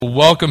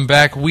Welcome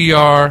back. We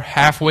are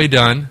halfway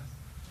done.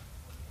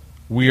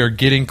 We are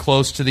getting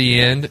close to the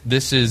end.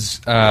 This is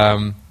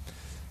our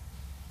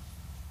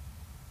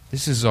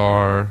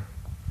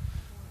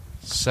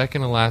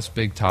second to last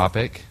big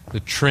topic, the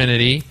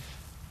Trinity.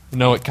 I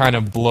know it kind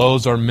of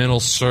blows our mental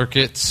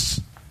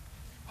circuits.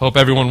 Hope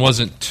everyone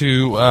wasn't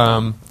too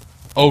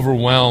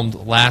overwhelmed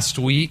last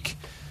week.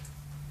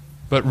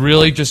 But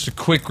really, just a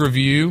quick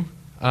review.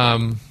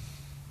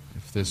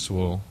 If this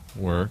will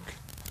work.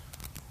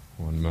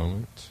 One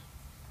moment.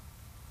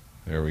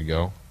 There we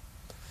go.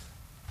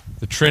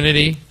 The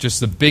Trinity, just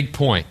the big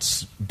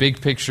points, big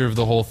picture of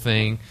the whole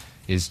thing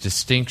is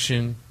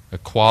distinction,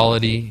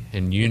 equality,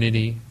 and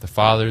unity. The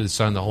Father, the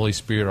Son, and the Holy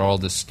Spirit are all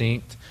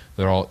distinct.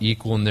 They're all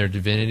equal in their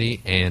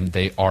divinity, and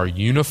they are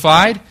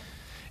unified.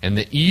 And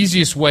the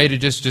easiest way to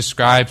just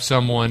describe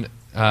someone,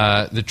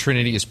 the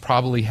Trinity, is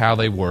probably how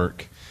they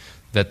work.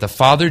 That the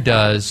Father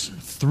does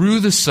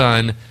through the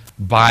Son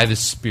by the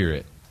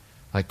Spirit.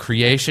 Like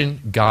creation,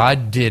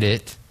 God did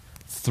it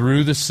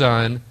through the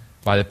Son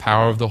by the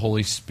power of the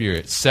Holy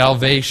Spirit.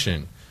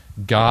 Salvation,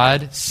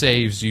 God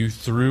saves you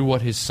through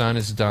what His Son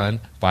has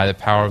done by the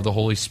power of the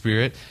Holy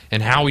Spirit.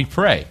 And how we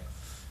pray.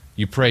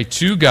 You pray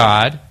to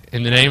God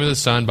in the name of the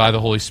Son by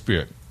the Holy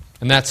Spirit.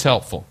 And that's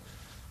helpful.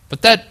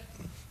 But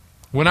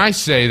when I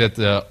say that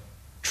the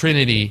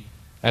Trinity,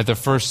 at the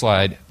first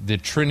slide, the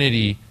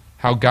Trinity,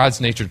 how God's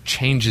nature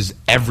changes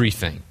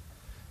everything,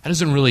 that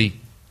doesn't really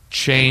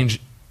change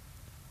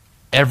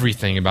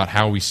everything about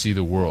how we see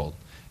the world.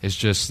 It's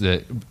just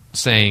that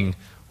saying,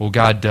 well,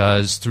 God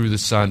does through the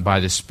Son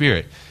by the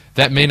Spirit.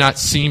 That may not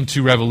seem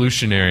too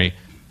revolutionary,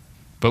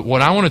 but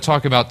what I want to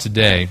talk about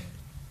today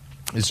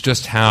is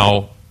just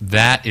how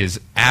that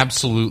is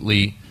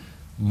absolutely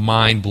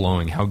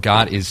mind-blowing, how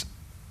God is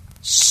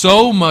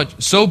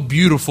so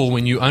beautiful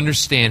when you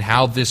understand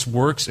how this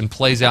works and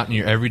plays out in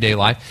your everyday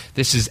life.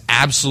 This is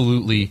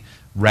absolutely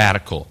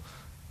radical.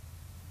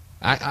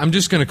 I'm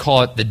just going to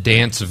call it the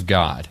dance of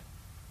God.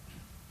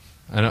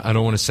 I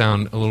don't want to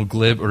sound a little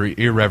glib or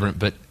irreverent,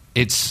 but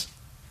it's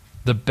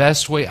the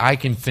best way I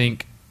can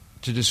think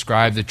to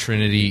describe the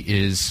Trinity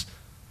is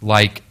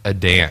like a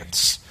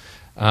dance.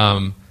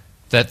 That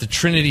the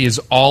Trinity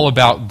is all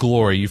about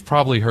glory. You've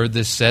probably heard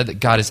this said, that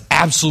God is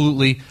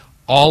absolutely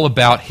all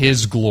about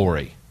His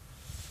glory.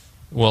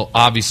 Well,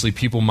 obviously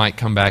people might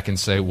come back and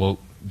say, well,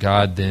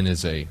 God then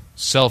is a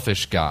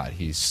selfish God.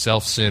 He's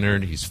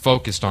self-centered. He's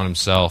focused on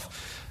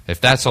Himself.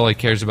 If that's all He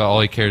cares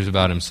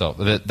about Himself.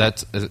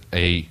 That's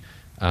a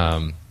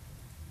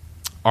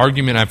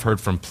argument I've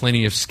heard from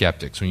plenty of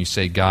skeptics when you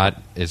say God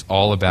is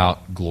all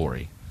about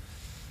glory.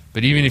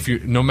 But even if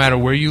no matter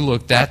where you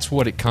look, that's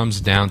what it comes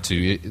down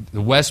to.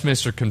 The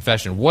Westminster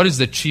Confession, what is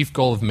the chief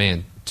goal of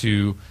man?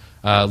 To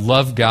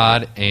love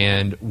God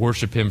and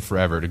worship Him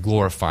forever, to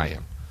glorify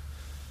Him.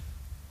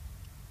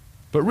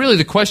 But really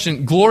the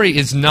question, glory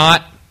is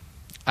not,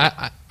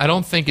 I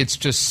don't think it's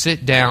just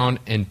sit down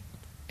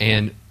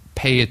and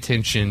pay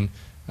attention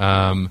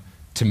to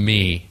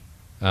me.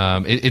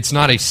 It's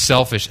not a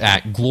selfish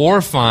act.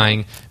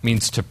 Glorifying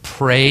means to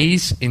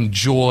praise,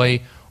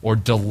 enjoy, or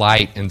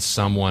delight in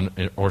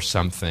someone or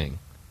something.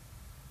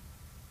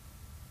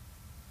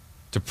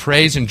 To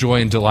praise,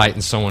 enjoy, and delight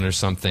in someone or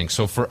something.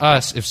 So for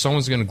us, if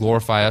someone's going to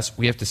glorify us,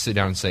 we have to sit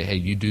down and say, hey,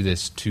 you do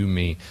this to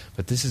me.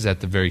 But this is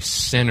at the very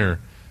center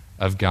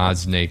of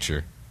God's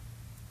nature.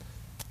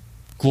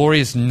 Glory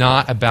is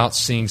not about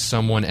seeing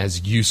someone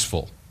as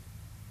useful.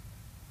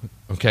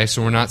 Okay,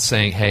 so we're not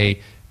saying,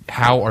 hey,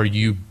 how are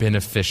you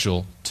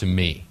beneficial to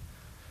me?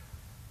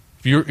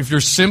 If you're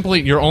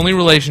simply, your only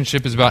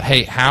relationship is about,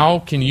 hey, how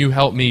can you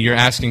help me? You're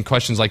asking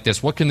questions like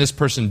this. What can this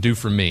person do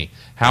for me?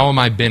 How am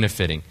I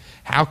benefiting?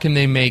 How can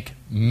they make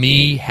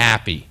me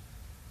happy?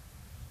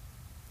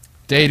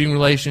 Dating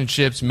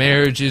relationships,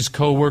 marriages,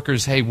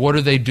 co-workers, hey, what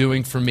are they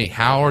doing for me?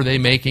 How are they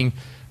making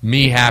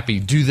me happy?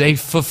 Do they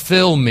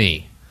fulfill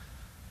me?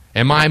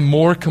 Am I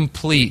more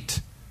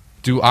complete?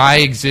 Do I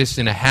exist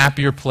in a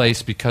happier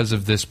place because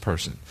of this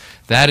person?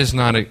 That is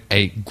not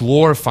a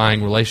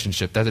glorifying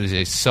relationship. That is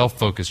a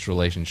self-focused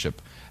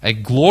relationship. A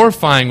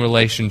glorifying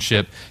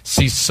relationship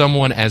sees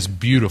someone as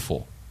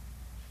beautiful.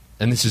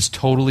 And this is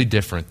totally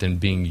different than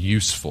being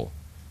useful.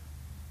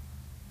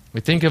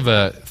 We think of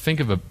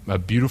a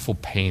beautiful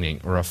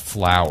painting or a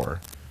flower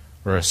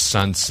or a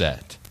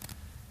sunset.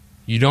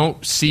 You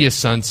don't see a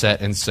sunset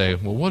and say,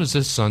 well, what does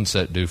this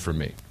sunset do for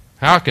me?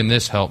 How can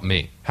this help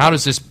me?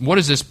 What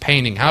is this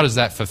painting? How does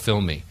that fulfill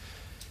me?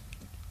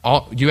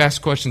 You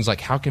ask questions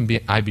like, how can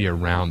I be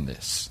around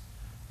this?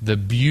 The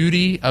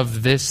beauty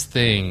of this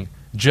thing,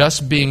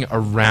 just being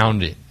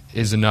around it,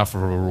 is enough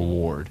of a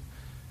reward.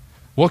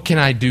 What can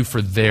I do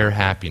for their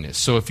happiness?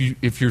 So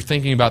if you're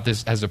thinking about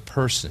this as a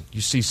person,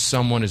 you see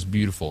someone as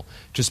beautiful,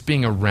 just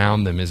being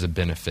around them is a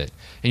benefit.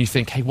 And you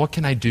think, hey, what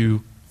can I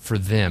do for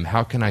them?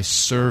 How can I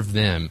serve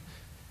them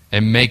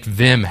and make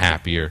them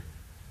happier?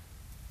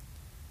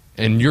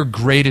 And your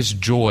greatest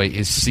joy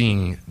is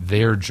seeing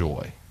their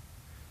joy.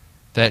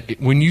 That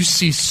when you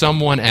see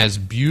someone as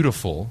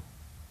beautiful,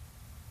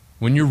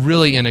 When you're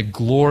really in a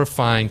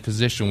glorifying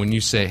position, when you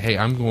say, hey,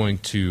 I'm going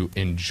to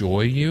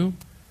enjoy you,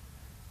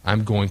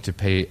 I'm going to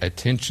pay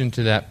attention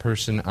to that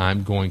person,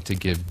 I'm going to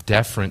give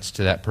deference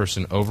to that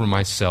person over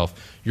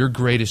myself, your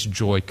greatest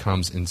joy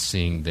comes in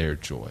seeing their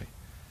joy.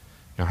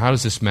 Now, how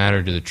does this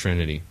matter to the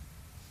Trinity?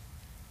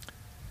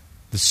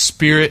 The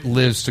Spirit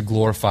lives to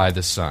glorify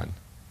the Son.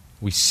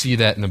 We see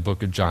that in the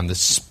book of John. The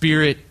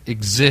Spirit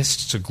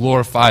exists to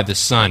glorify the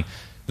Son.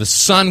 The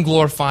Son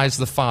glorifies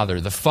the Father.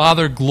 The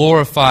Father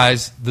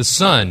glorifies the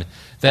Son.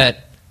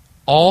 That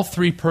all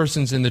three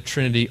persons in the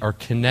Trinity are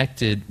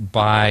connected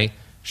by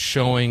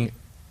showing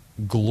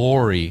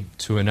glory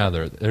to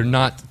another. They're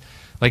not,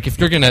 like if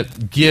you're going to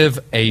give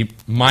a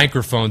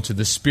microphone to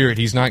the Spirit,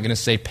 He's not going to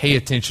say, pay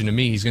attention to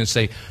me. He's going to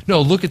say,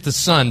 no, look at the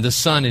Son. The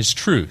Son is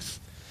truth.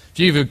 If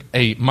you give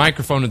a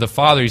microphone to the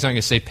Father, He's not going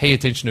to say, pay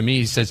attention to me.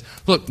 He says,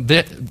 look,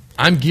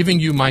 I'm giving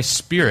you my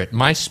Spirit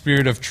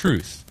of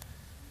truth.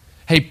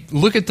 Hey,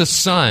 look at the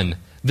Son.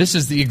 This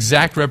is the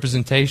exact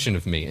representation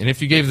of me. And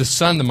if you gave the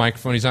Son the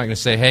microphone, He's not going to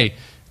say, hey,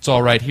 it's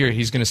all right here.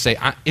 He's going to say,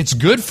 it's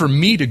good for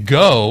me to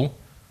go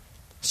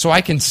so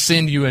I can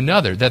send you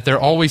another. That they're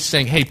always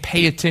saying, hey,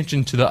 pay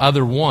attention to the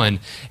other one.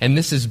 And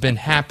this has been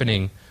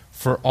happening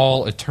for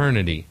all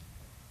eternity.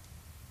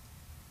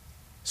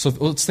 So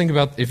let's think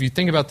about, if you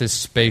think about this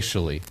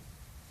spatially,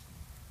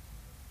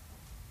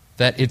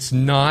 that it's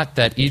not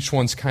that each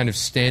one's kind of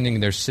standing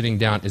and they're sitting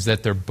down, is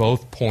that they're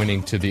both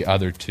pointing to the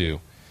other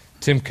two.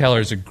 Tim Keller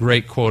has a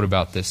great quote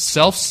about this.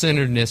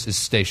 Self-centeredness is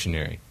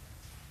stationary.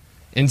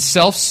 In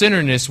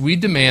self-centeredness, we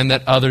demand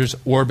that others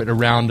orbit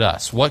around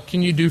us. What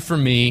can you do for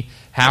me?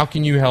 How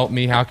can you help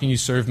me? How can you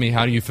serve me?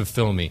 How do you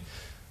fulfill me?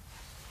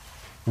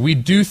 We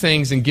do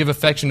things and give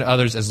affection to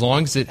others as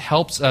long as it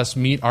helps us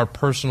meet our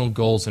personal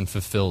goals and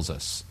fulfills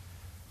us.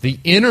 The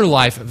inner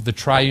life of the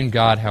triune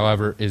God,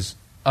 however, is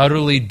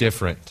utterly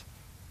different.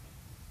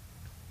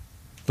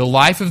 The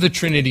life of the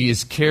Trinity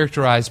is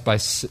characterized by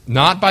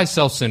not by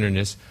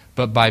self-centeredness,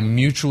 but by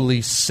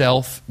mutually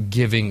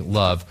self-giving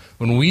love.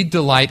 When we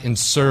delight and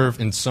serve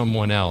in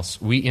someone else,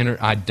 we enter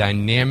a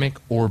dynamic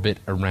orbit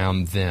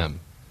around them,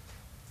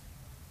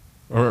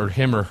 or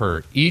him or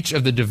her. Each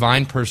of the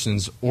divine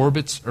persons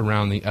orbits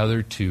around the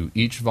other two.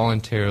 Each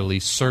voluntarily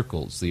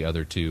circles the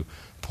other two,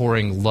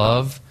 pouring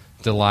love,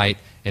 delight,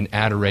 and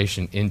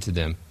adoration into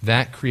them.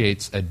 That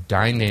creates a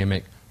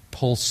dynamic,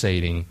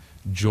 pulsating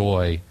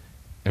joy,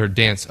 or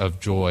dance of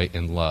joy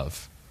and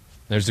love.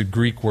 There's a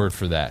Greek word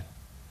for that.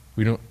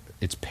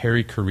 It's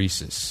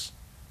perichoresis.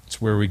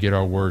 It's where we get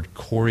our word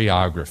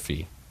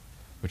choreography,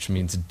 which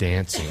means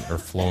dancing or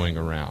flowing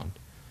around.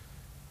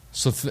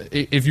 So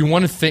if you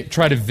want to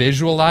try to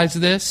visualize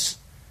this,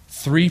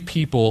 three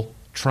people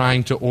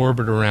trying to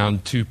orbit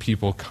around two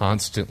people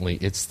constantly.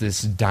 It's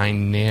this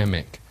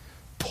dynamic,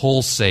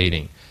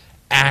 pulsating,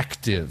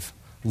 active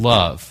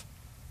love.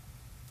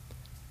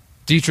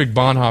 Dietrich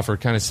Bonhoeffer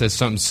kind of says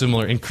something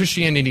similar. In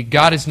Christianity,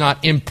 God is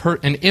not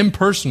an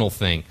impersonal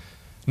thing,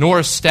 nor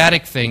a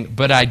static thing,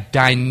 but a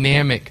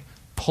dynamic,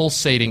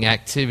 pulsating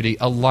activity,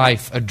 a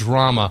life, a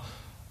drama,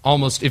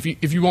 almost, if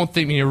you won't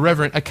think me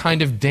irreverent, a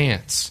kind of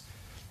dance.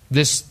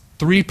 This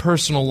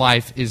three-personal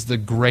life is the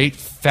great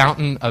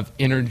fountain of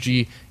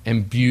energy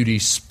and beauty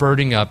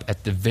spurting up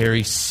at the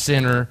very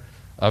center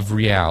of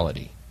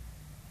reality.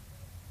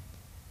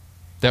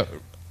 That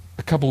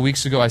a couple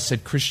weeks ago I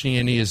said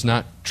Christianity is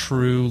not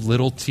true,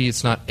 little t,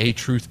 it's not a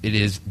truth, it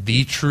is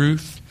the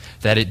truth,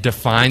 that it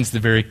defines the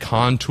very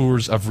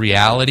contours of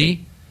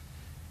reality.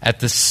 At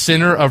the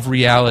center of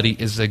reality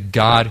is a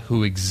God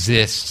who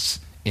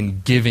exists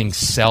in giving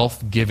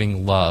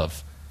self-giving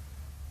love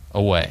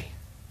away.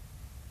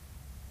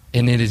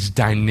 And it is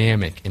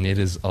dynamic, and it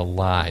is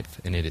alive,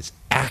 and it is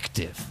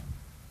active.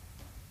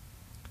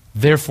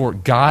 Therefore,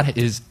 God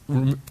is,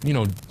 1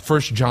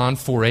 John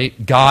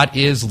 4:8, God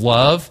is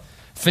love.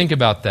 Think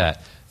about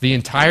that. The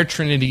entire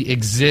Trinity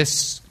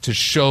exists to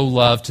show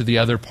love to the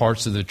other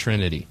parts of the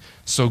Trinity.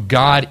 So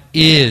God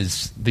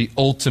is the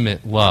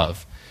ultimate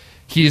love.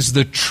 He is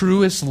the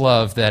truest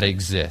love that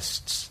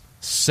exists.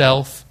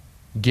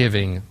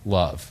 Self-giving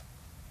love.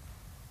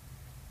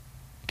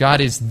 God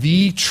is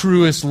the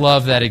truest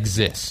love that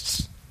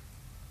exists.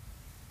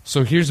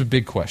 So here's a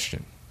big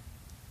question.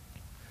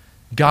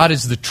 God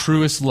is the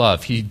truest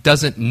love. He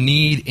doesn't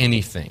need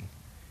anything.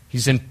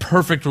 He's in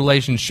perfect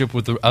relationship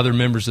with the other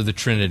members of the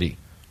Trinity.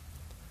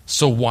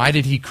 So why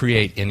did He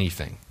create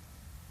anything?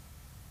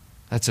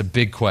 That's a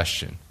big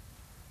question.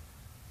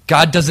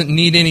 God doesn't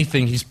need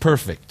anything. He's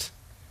perfect.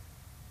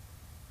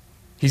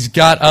 He's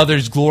got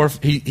others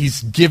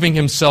He's giving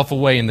Himself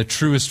away in the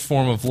truest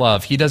form of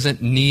love. He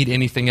doesn't need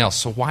anything else.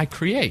 So why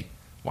create?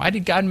 Why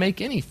did God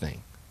make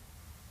anything?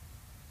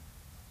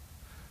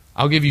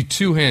 I'll give you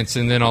 2 hints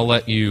and then I'll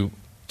let you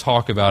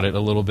talk about it a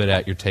little bit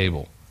at your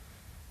table.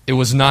 It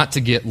was not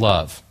to get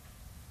love.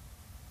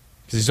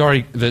 Because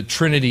the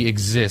Trinity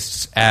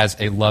exists as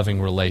a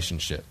loving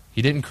relationship.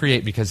 He didn't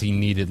create because He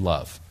needed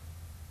love.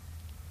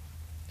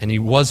 And He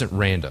wasn't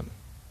random.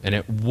 And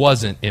it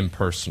wasn't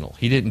impersonal.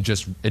 It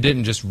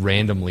didn't just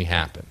randomly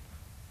happen.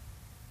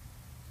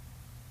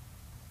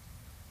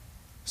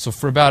 So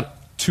for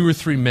about 2 or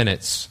 3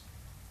 minutes,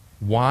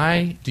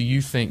 why do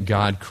you think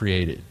God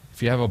created?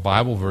 If you have a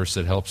Bible verse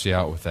that helps you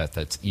out with that,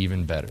 that's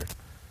even better.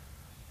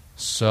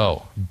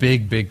 So,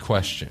 big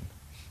question.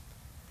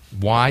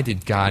 Why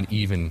did God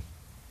even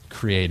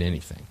create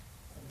anything?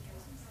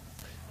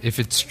 If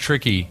it's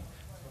tricky,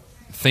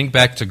 think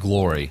back to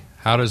glory.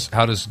 How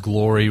does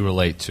glory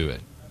relate to it?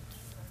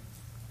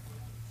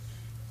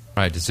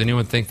 All right, does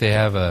anyone think they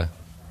have a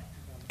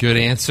good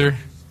answer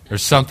or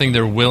something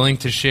they're willing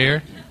to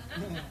share?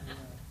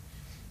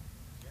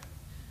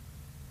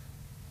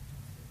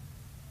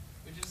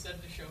 We just said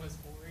to show His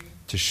glory.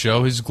 To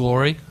show His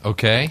glory,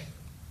 okay.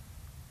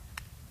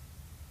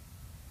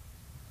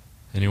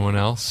 Anyone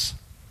else?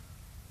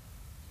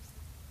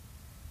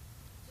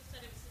 Just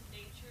that it was His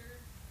nature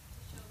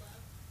to show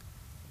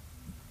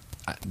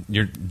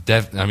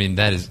love.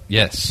 That is,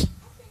 yes. I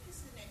think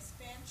it's an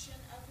expansion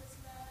of His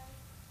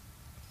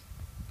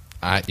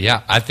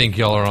love. I think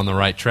y'all are on the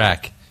right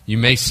track. You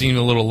may seem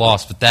a little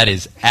lost, but that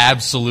is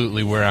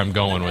absolutely where I'm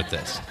going with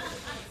this.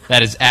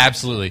 That is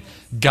absolutely.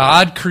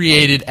 God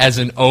created as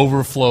an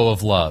overflow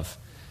of love.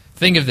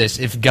 Think of this.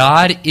 If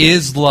God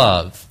is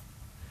love,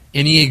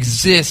 and He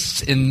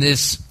exists in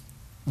this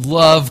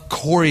love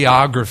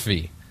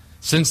choreography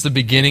since the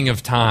beginning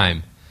of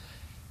time,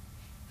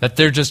 that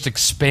they're just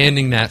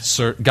expanding that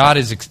circle.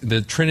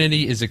 The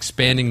Trinity is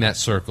expanding that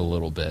circle a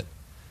little bit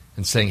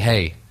and saying,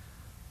 hey,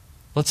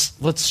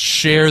 let's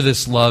share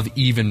this love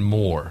even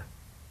more.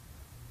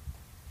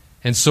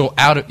 And so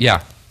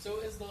So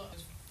is the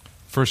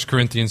 1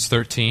 Corinthians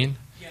 13.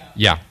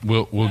 yeah.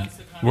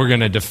 We're going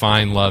to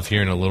define love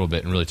here in a little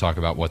bit and really talk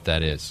about what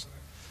that is.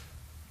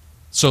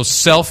 So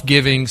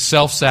self-giving,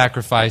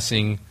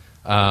 self-sacrificing,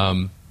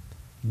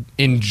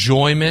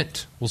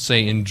 enjoyment, we'll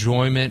say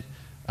enjoyment,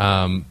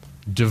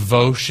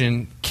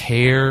 devotion,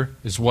 care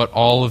is what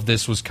all of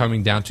this was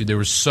coming down to. There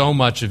was so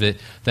much of it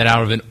that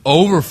out of an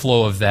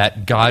overflow of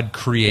that, God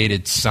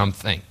created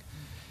something.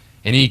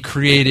 And He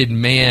created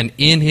man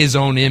in His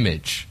own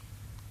image.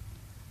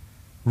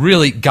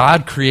 Really,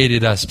 God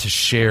created us to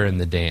share in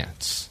the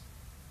dance.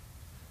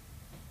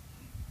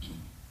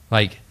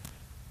 Like,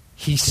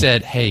 He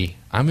said, hey,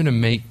 I'm going to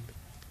make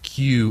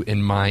you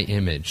in my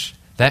image.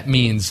 That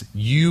means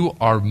you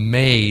are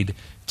made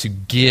to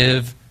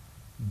give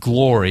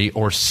glory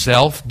or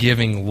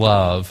self-giving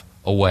love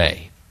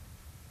away.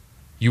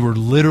 You were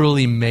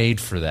literally made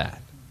for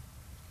that.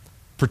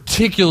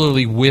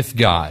 Particularly with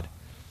God.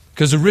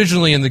 Because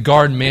originally in the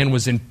garden, man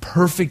was in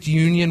perfect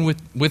union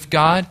with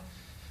God.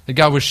 That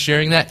God was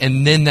sharing that,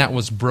 and then that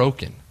was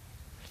broken.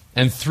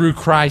 And through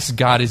Christ,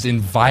 God is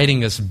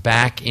inviting us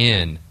back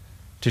in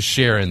to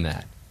share in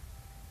that.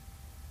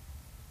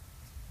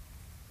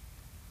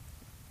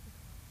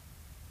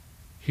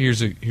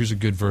 Here's a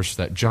good verse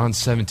for that. John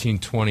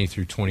 17:20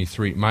 through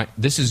 23.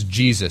 This is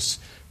Jesus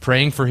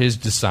praying for His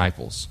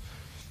disciples.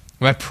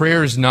 My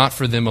prayer is not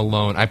for them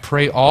alone. I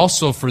pray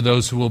also for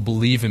those who will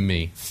believe in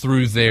me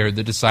through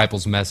the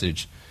disciples'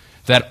 message,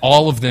 that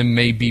all of them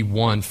may be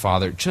one,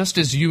 Father, just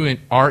as you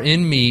are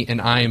in me and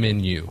I am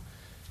in you.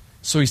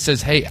 So He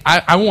says, hey,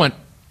 I want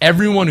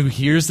everyone who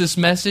hears this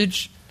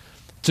message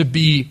to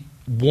be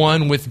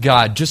one with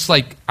God, just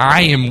like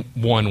I am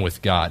one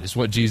with God, is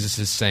what Jesus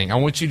is saying. I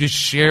want you to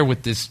share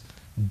with this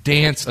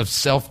dance of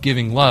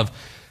self-giving love.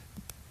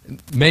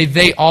 May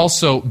they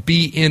also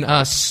be in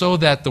us so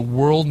that the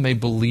world may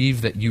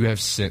believe that you have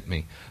sent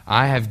me.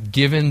 I have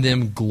given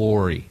them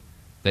glory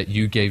that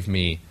you gave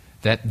me,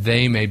 that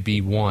they may be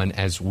one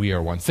as we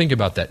are one. Think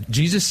about that.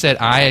 Jesus said,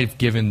 I have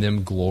given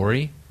them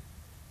glory,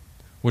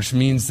 which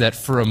means that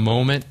for a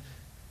moment,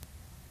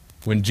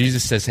 when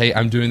Jesus says, hey,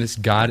 I'm doing this,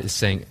 God is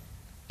saying,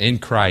 in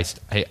Christ,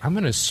 hey, I'm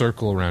going to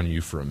circle around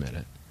you for a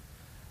minute.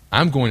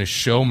 I'm going to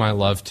show my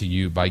love to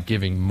you by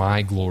giving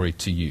my glory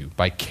to you,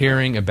 by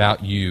caring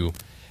about you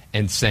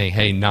and saying,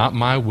 hey, not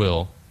my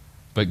will,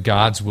 but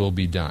God's will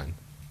be done.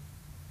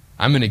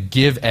 I'm going to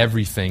give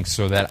everything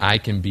so that I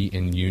can be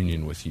in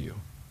union with you.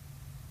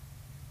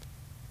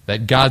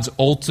 That God's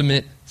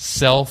ultimate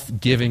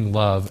self-giving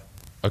love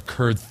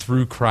occurred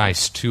through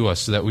Christ to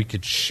us so that we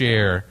could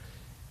share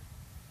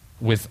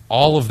with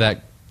all of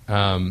that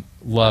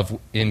love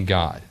in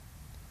God.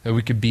 That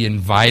we could be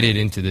invited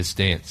into this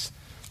dance.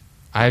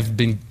 I've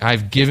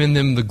given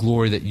them the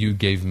glory that you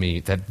gave me,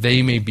 that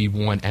they may be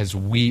one as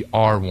we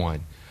are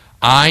one.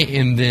 I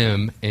in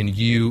them and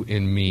you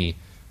in me,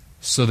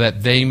 so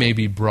that they may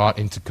be brought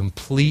into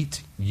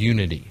complete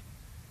unity.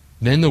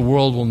 Then the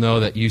world will know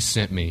that you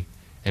sent me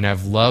and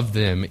have loved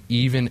them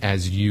even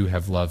as you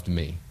have loved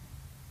me.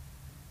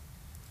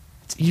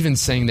 It's even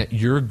saying that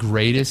your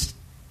greatest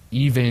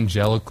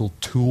evangelical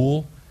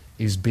tool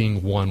is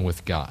being one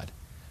with God.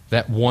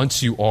 That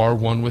once you are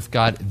one with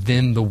God,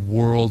 then the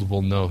world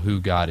will know who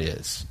God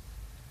is.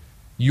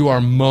 You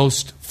are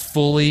most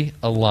fully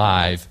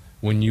alive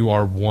when you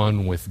are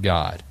one with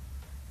God.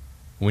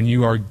 When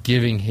you are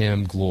giving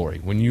Him glory.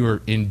 When you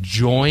are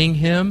enjoying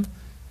Him,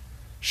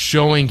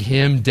 showing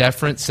Him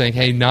deference, saying,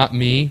 hey, not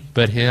me,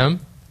 but Him,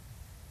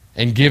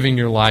 and giving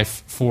your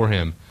life for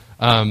Him.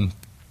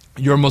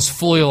 You're most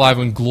fully alive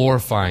when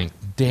glorifying,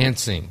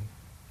 dancing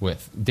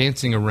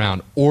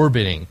around,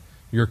 orbiting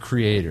your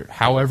Creator,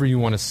 however you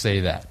want to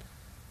say that.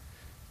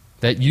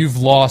 That you've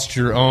lost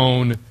your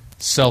own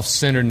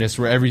self-centeredness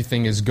where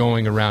everything is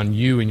going around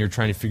you and you're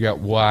trying to figure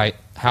out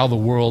how the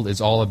world is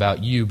all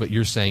about you, but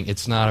you're saying,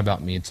 it's not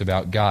about me, it's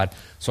about God,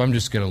 so I'm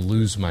just going to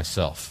lose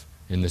myself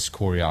in this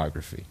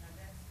choreography.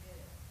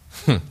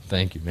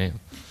 Thank you, man.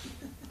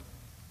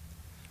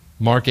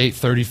 Mark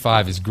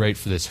 8:35 is great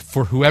for this.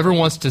 For whoever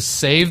wants to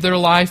save their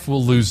life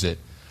will lose it,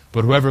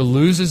 but whoever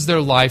loses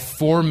their life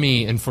for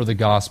me and for the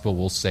gospel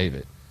will save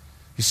it.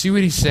 You see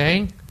what he's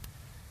saying?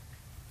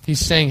 He's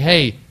saying,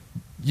 hey,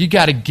 you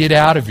got to get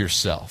out of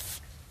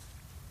yourself.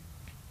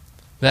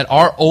 That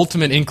our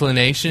ultimate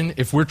inclination,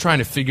 if we're trying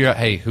to figure out,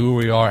 hey, who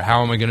we are,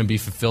 how am I going to be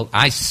fulfilled,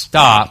 I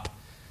stop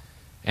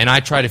and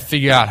I try to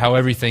figure out how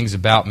everything's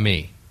about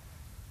me.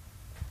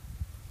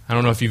 I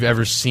don't know if you've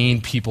ever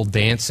seen people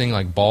dancing,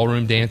 like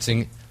ballroom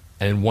dancing,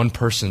 and one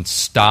person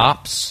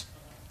stops,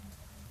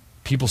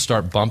 people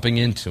start bumping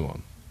into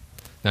them.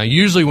 Now,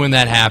 usually when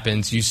that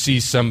happens, you see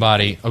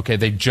somebody, okay,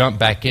 they jump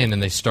back in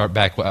and they start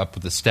back up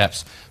with the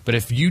steps. But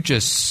if you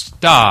just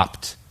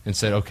stopped and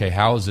said, okay,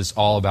 how is this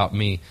all about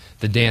me?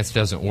 The dance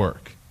doesn't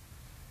work.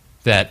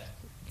 That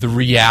the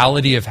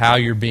reality of how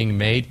you're being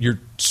made, you're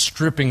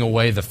stripping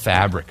away the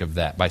fabric of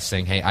that by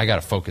saying, hey, I got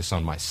to focus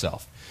on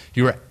myself.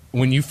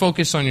 When you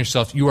focus on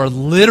yourself, you are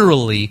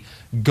literally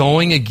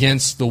going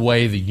against the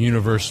way the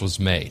universe was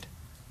made.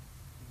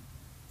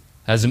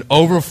 As an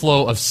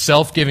overflow of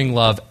self-giving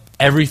love,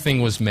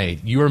 everything was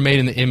made. You are made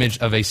in the image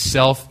of a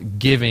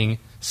self-giving,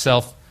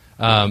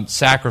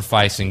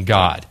 self-sacrificing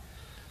God.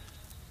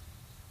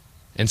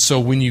 And so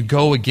when you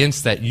go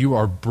against that, you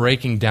are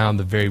breaking down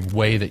the very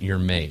way that you're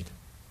made.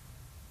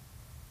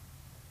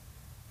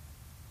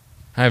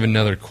 I have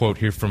another quote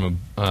here from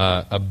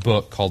a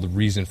book called The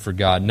Reason for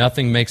God.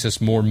 Nothing makes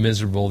us more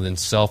miserable than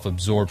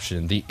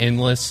self-absorption, the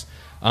endless,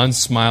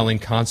 unsmiling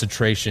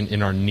concentration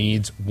in our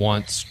needs,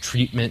 wants,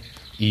 treatment,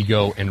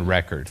 ego, and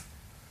record.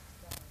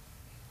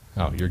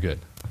 Oh, you're good.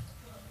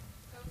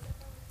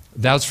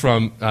 That's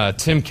from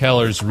Tim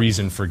Keller's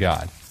Reason for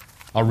God.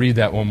 I'll read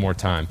that one more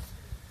time.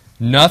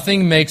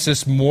 Nothing makes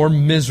us more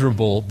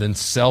miserable than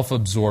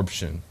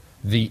self-absorption,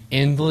 the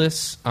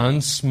endless,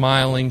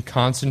 unsmiling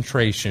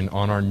concentration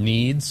on our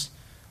needs,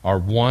 our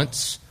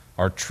wants,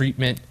 our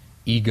treatment,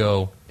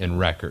 ego, and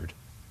record.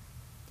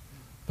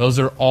 Those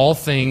are all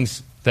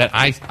things that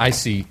I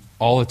see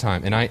all the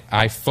time, and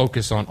I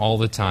focus on all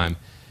the time,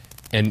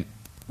 and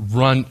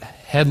run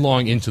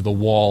headlong into the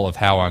wall of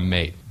how I'm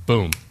made.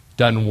 Boom.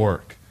 Doesn't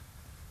work.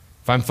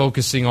 If I'm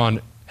focusing on,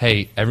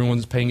 hey,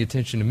 everyone's paying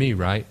attention to me,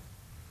 right?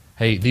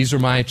 Hey, these are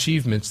my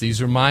achievements,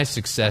 these are my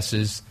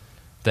successes,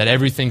 that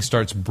everything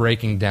starts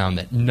breaking down,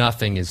 that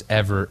nothing is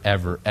ever,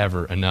 ever,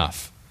 ever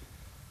enough.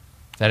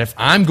 That if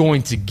I'm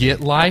going to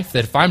get life,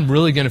 that if I'm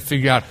really going to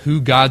figure out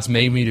who God's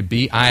made me to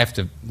be, I have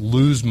to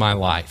lose my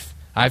life.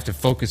 I have to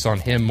focus on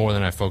Him more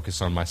than I focus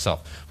on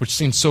myself, which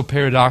seems so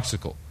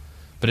paradoxical.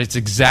 But it's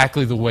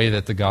exactly the way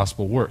that the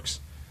gospel works.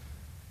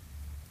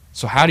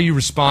 So how do you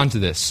respond to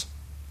this?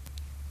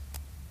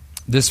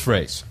 This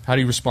phrase. How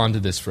do you respond to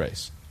this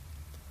phrase?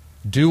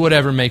 Do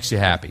whatever makes you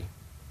happy.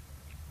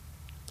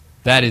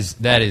 That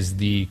is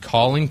the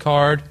calling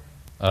card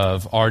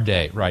of our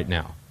day right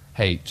now.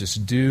 Hey,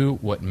 just do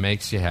what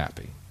makes you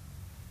happy.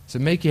 Does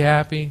it make you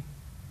happy?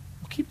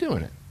 Well, keep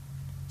doing it.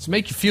 Does it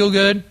make you feel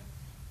good?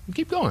 Well,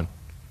 keep going.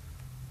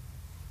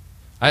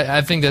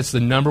 I think that's the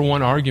number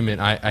one argument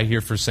I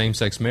hear for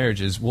same-sex marriage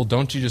is, well,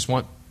 don't you just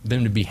want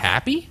them to be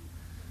happy?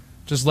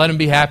 Just let them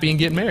be happy and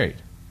get married.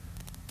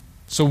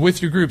 So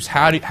with your groups,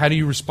 how do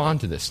you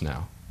respond to this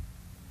now?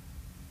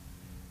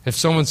 If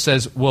someone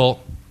says,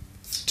 well,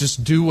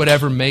 just do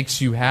whatever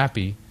makes you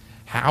happy,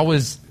 how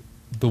is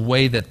the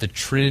way that the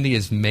Trinity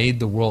has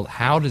made the world,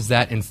 how does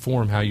that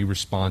inform how you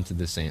respond to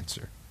this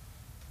answer?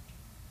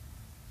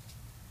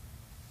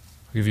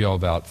 I'll give you all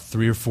about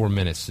 3 or 4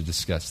 minutes to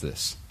discuss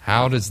this.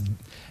 How does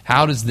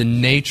the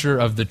nature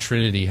of the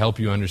Trinity help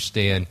you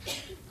understand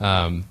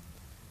when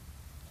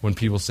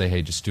people say,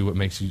 hey, just do what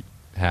makes you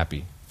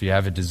happy? If you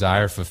have a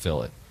desire,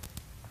 fulfill it.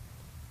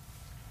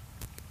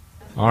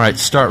 All right,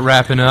 start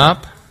wrapping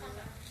up.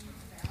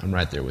 I'm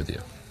right there with you.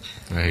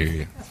 I hear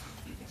you.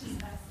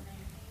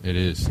 It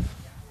is.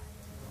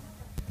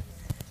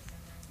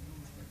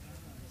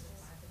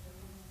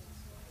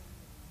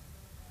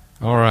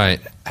 All right.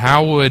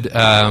 How would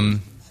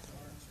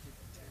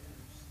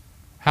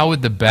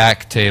the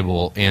back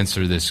table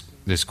answer this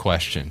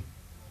question?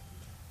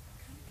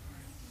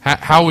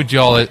 How would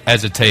y'all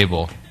as a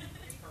table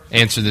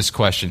answer this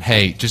question?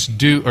 Hey, just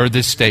do, or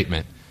this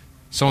statement.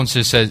 Someone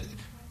just says,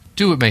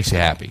 do what makes you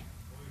happy.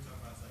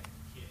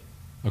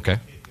 Okay.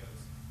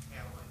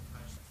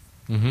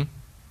 Mm-hmm.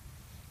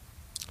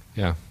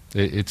 Yeah,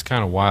 it's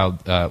kind of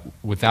wild.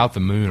 Without the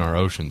moon, our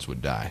oceans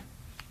would die.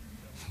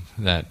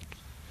 That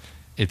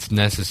it's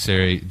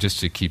necessary,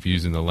 just to keep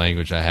using the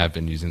language I have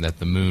been using, that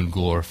the moon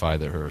glorify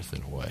the earth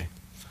in a way.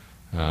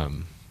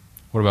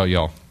 What about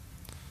y'all?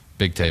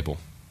 Big table.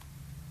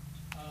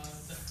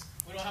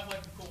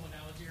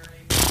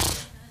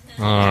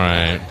 All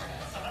right.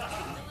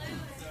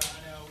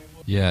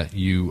 Yeah,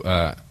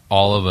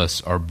 all of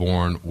us are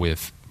born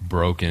with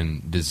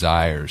broken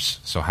desires.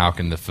 So how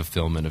can the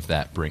fulfillment of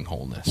that bring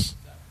wholeness?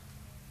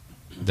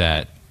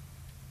 That,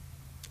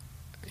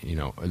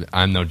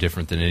 I'm no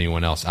different than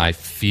anyone else. I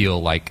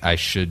feel like I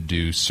should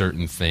do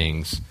certain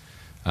things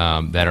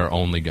that are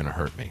only going to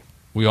hurt me.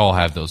 We all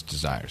have those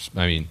desires.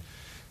 I mean,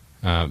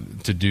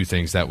 to do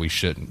things that we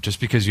shouldn't. Just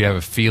because you have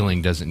a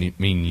feeling doesn't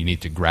mean you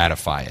need to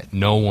gratify it.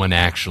 No one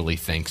actually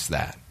thinks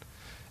that.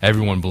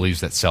 Everyone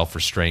believes that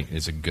self-restraint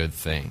is a good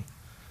thing.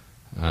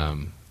 I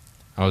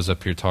was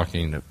up here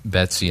talking to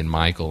Betsy and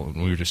Michael,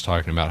 and we were just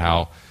talking about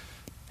how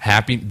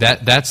happy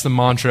that's the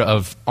mantra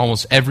of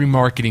almost every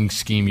marketing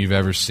scheme you've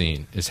ever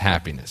seen is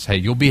happiness. Hey,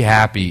 you'll be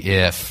happy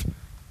if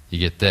you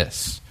get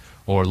this.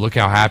 Or look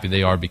how happy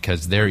they are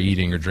because they're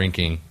eating or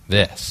drinking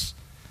this.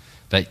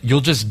 That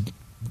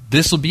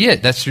this will be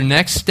it. That's your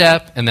next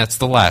step, and that's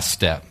the last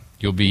step.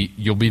 You'll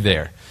be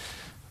there.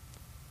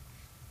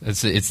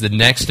 It's the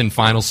next and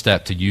final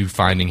step to you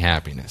finding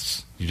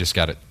happiness. You just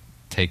got to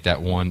take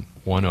that one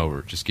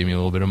over. Just give me a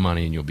little bit of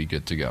money, and you'll be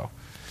good to go.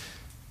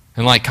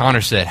 And like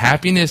Connor said,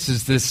 happiness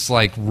is this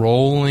like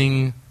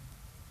roller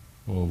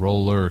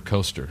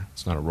coaster.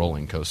 It's not a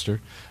rolling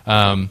coaster.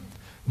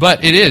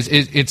 But it is.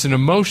 It's an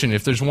emotion.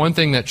 If there's one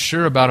thing that's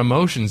sure about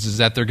emotions is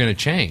that they're going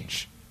to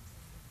change.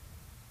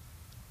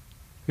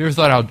 You ever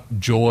thought how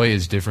joy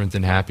is different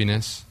than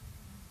happiness?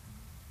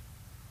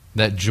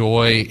 That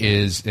joy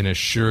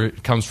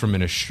comes from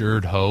an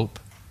assured hope,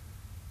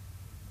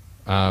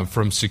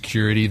 from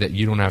security that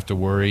you don't have to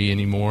worry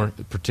anymore,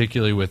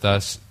 particularly with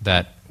us,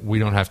 that we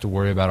don't have to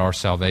worry about our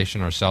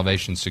salvation. Our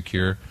salvation's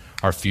secure.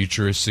 Our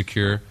future is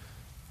secure.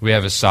 We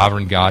have a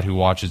sovereign God who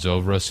watches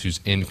over us, who's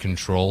in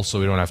control, so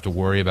we don't have to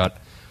worry about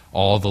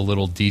all the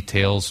little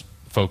details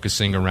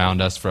focusing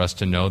around us for us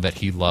to know that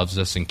He loves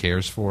us and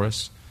cares for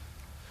us.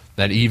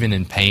 That even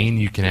in pain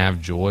you can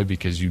have joy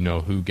because you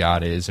know who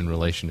God is in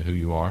relation to who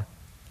you are.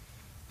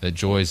 That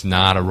joy is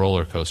not a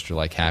roller coaster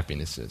like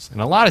happiness is. And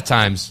a lot of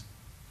times,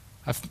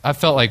 I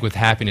felt like with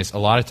happiness, a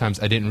lot of times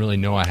I didn't really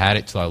know I had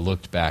it till I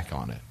looked back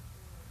on it.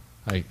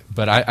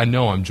 But I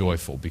know I'm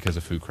joyful because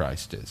of who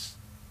Christ is.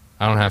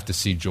 I don't have to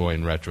see joy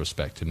in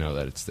retrospect to know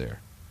that it's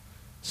there.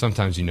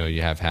 Sometimes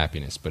you have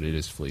happiness, but it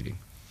is fleeting.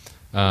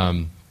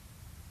 That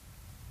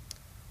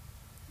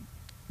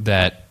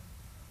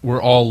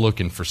we're all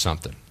looking for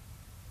something.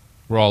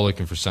 We're all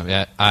looking for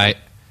something.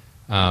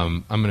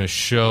 I'm going to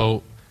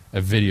show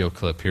a video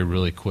clip here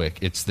really quick.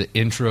 It's the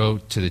intro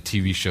to the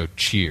TV show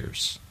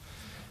Cheers.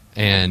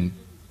 And,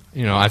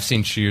 I've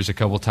seen Cheers a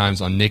couple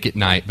times on Nick at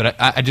Night, but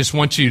I just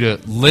want you to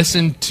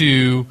listen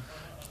to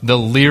the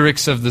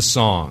lyrics of the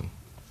song.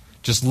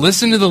 Just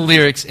listen to the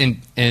lyrics,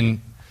 and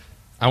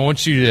I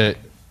want you to,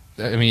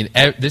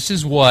 this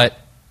is what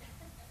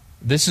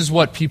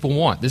people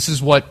want. This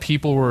is what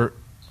people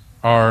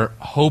are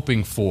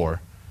hoping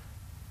for.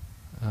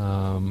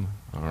 All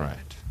right.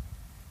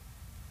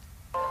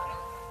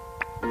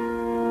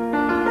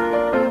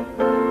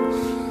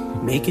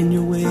 Making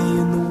your way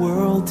in the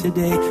world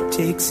today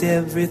takes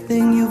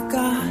everything you've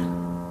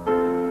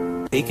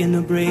got. Taking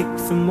a break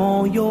from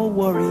all your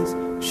worries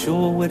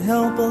sure would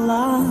help a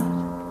lot.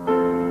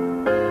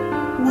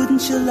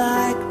 Wouldn't you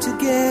like to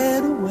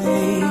get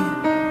away?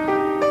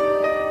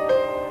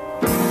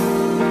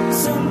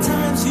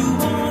 Sometimes you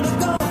want to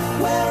go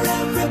where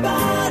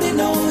everybody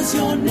knows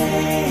your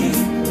name,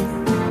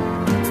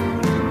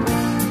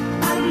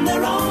 and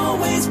they're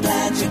always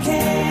glad you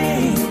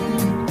came.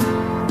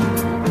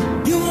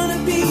 You want to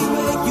be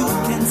where you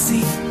can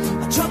see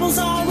our troubles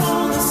are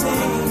all the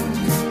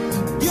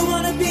same. You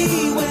want to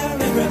be where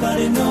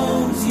everybody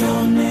knows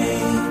your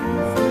name.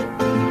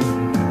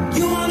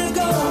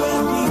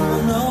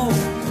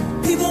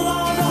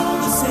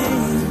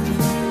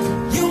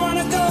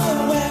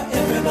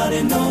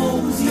 Everybody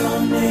knows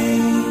your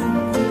name.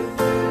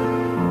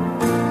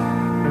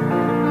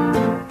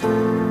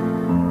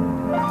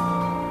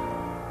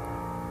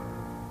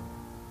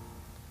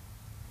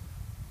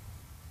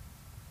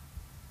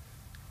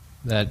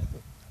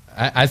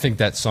 I think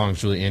that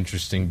song's really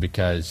interesting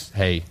because,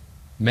 hey,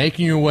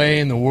 making your way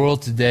in the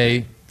world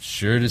today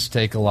sure does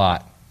take a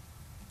lot.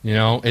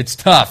 It's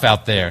tough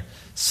out there.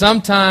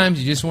 Sometimes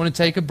you just want to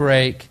take a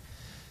break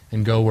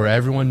and go where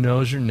everyone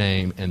knows your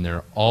name and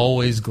they're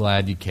always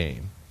glad you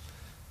came.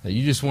 That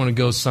you just want to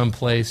go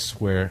someplace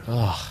where,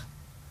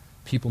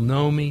 people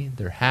know me,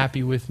 they're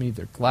happy with me,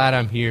 they're glad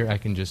I'm here, I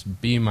can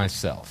just be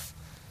myself.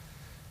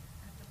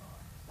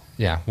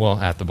 Yeah, well,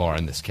 at the bar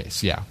in this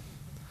case, yeah.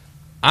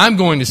 I'm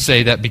going to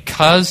say that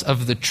because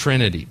of the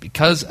Trinity,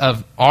 because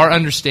of our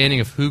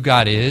understanding of who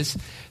God is,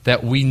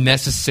 that we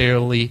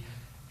necessarily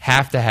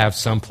have to have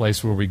some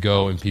place where we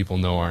go and people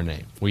know our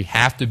name. We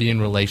have to be in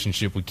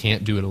relationship. We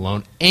can't do it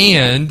alone.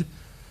 And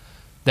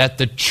that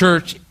the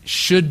church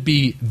should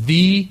be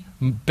the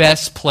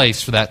best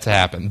place for that to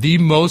happen. The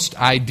most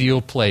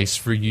ideal place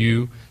for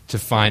you to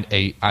find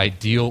an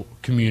ideal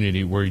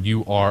community where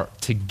you are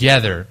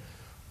together,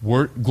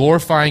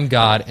 glorifying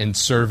God and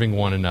serving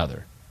one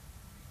another.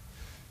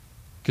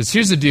 Because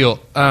here's the deal.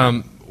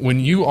 When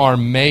you are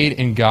made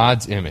in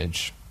God's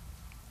image,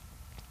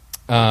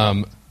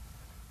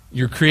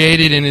 you're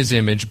created in His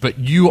image, but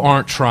you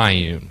aren't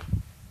triune.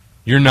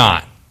 You're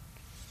not.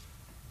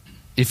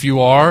 If you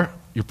are,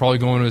 you're probably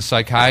going to a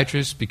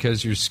psychiatrist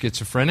because you're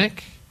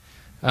schizophrenic.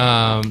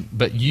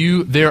 But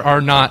there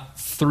are not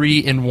three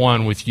in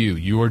one with you.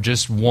 You are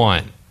just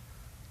one.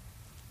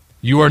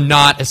 You are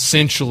not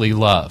essentially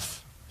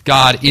love.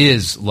 God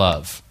is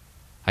love.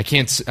 I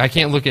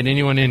can't look at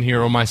anyone in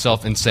here or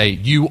myself and say,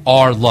 you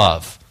are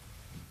love.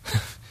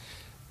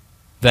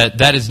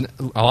 That is,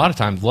 a lot of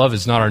times, love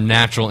is not our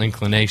natural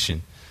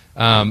inclination.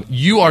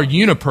 You are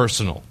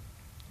unipersonal.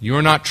 You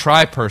are not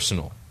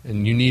tripersonal,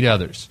 and you need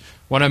others.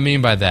 What I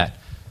mean by that,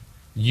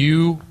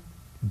 you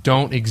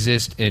don't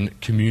exist in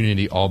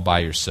community all by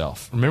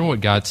yourself. Remember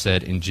what God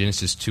said in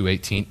Genesis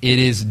 2:18? It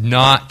is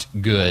not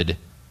good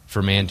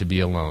for man to be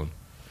alone.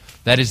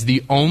 That is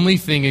the only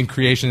thing in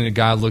creation that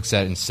God looks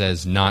at and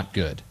says, not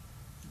good,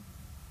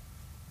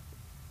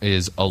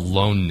 is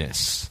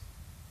aloneness.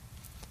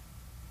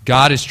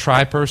 God is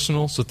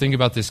tripersonal, so think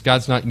about this.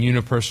 God's not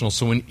unipersonal,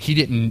 so when He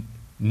didn't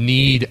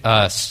need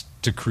us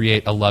to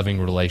create a loving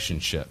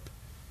relationship.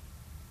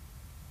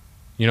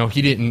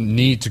 He didn't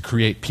need to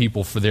create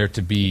people for there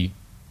to be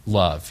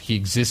love. He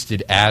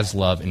existed as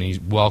love, and He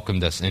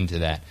welcomed us into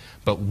that.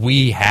 But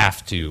we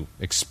have to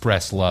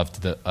express love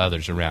to the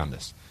others around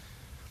us.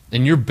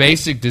 And your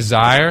basic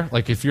desire,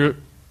 like if you're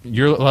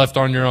left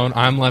on your own,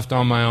 I'm left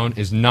on my own,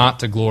 is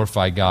not to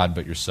glorify God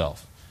but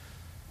yourself.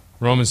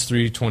 Romans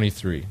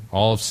 3:23,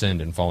 all have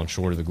sinned and fallen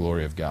short of the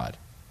glory of God.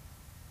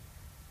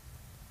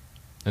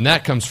 And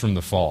that comes from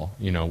the fall.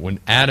 When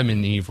Adam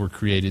and Eve were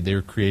created, they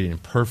were created in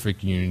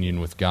perfect union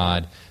with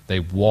God. They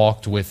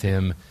walked with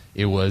Him.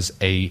 It was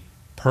a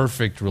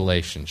perfect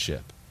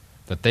relationship.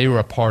 That they were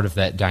a part of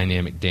that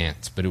dynamic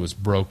dance, but it was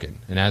broken.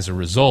 And as a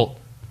result,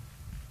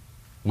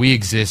 we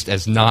exist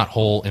as not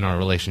whole in our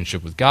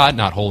relationship with God,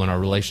 not whole in our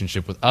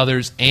relationship with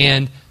others,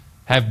 and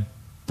have a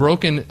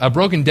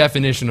broken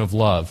definition of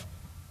love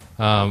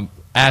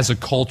as a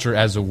culture,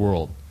 as a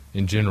world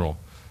in general.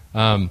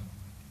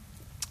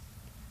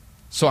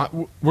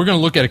 So we're going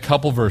to look at a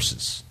couple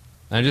verses.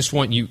 And I just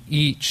want you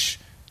each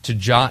to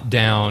jot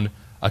down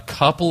a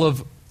couple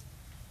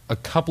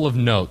of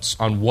notes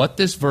on what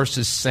this verse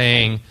is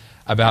saying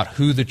about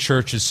who the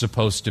church is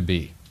supposed to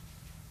be.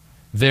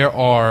 There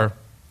are,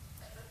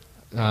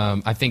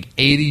 I think,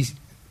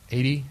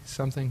 80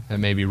 something? That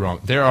may be wrong.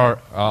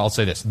 I'll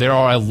say this. There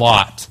are a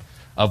lot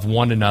of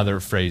one another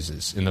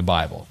phrases in the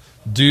Bible.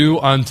 Do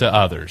unto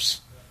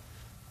others.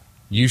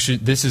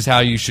 This is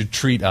how you should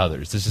treat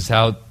others. This is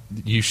how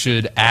you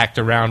should act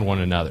around one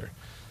another.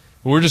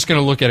 We're just going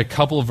to look at a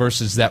couple of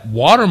verses that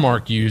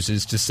Watermark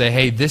uses to say,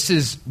 hey, this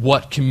is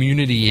what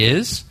community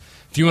is.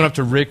 If you went up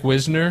to Rick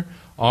Wisner,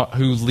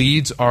 who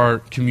leads our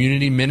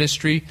community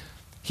ministry,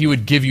 he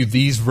would give you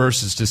these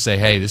verses to say,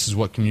 hey, this is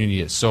what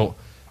community is. So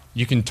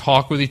you can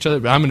talk with each other,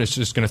 but I'm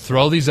just going to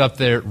throw these up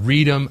there,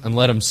 read them, and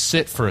let them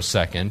sit for a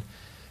second.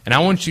 And I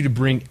want you to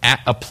bring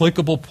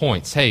applicable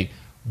points. Hey,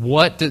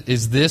 what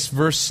is this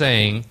verse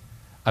saying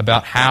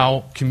about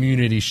how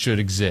community should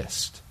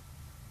exist?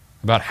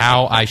 About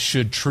how I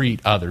should treat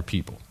other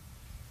people?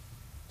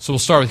 So we'll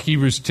start with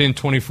Hebrews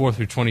 10:24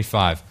 through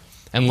 25.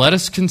 And let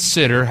us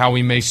consider how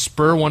we may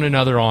spur one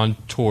another on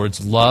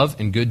towards love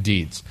and good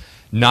deeds,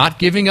 not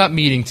giving up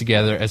meeting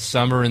together as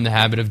some are in the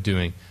habit of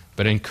doing,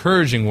 but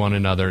encouraging one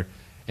another,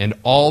 and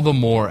all the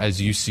more as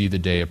you see the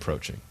day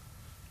approaching.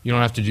 You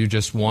don't have to do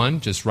just one,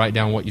 just write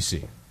down what you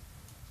see.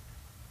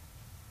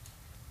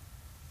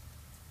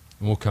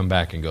 And we'll come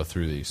back and go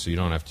through these, so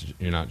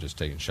you're not just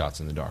taking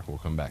shots in the dark. We'll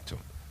come back to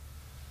them.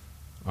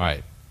 All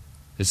right,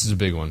 this is a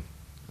big one,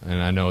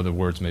 and I know the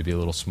words may be a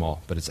little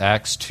small, but it's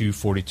Acts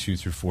 2:42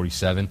 through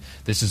 47.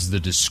 This is the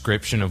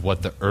description of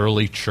what the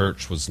early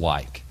church was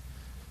like.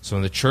 So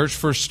when the church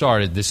first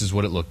started, this is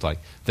what it looked like.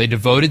 They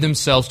devoted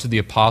themselves to the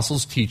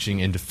apostles'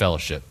 teaching and to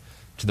fellowship,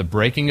 to the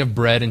breaking of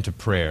bread and to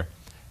prayer.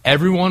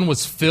 Everyone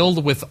was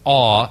filled with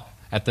awe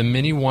at the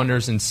many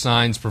wonders and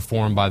signs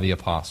performed by the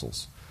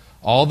apostles.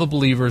 All the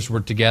believers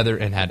were together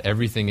and had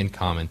everything in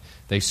common.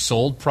 They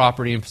sold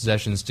property and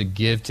possessions to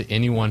give to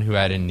anyone who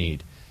had in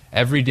need.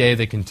 Every day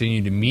they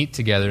continued to meet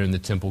together in the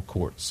temple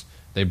courts.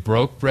 They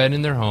broke bread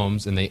in their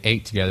homes, and they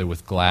ate together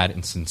with glad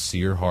and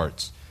sincere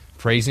hearts,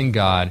 praising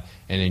God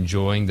and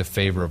enjoying the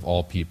favor of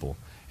all people.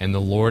 And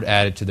the Lord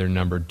added to their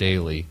number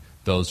daily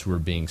those who were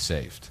being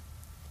saved.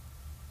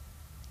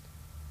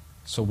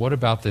 So what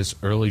about this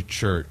early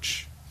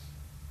church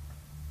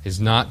is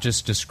not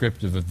just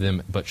descriptive of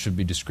them, but should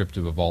be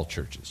descriptive of all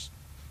churches?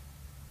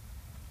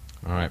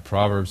 All right,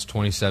 Proverbs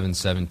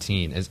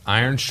 27:17. As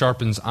iron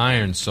sharpens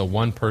iron, so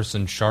one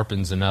person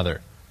sharpens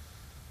another.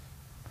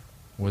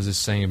 What is this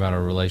saying about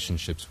our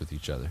relationships with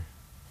each other?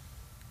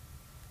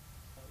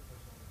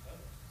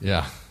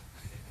 Yeah.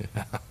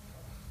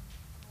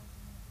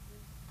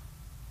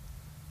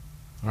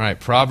 All right,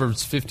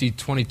 Proverbs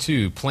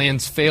 50:22.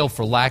 Plans fail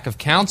for lack of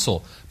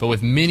counsel, but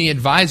with many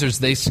advisors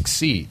they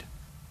succeed.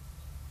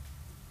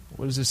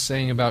 What is this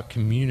saying about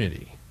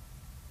community?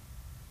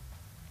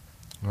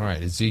 All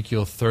right,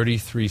 Ezekiel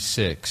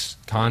 33:6.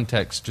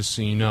 Context, just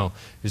so you know,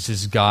 this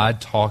is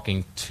God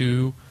talking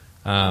to,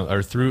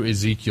 or through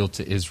Ezekiel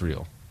to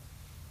Israel.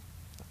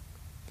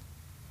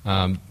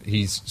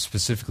 He's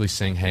specifically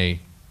saying, hey,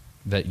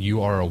 that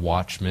you are a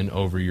watchman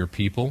over your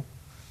people.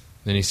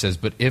 Then he says,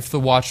 but if the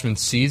watchman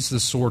sees the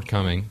sword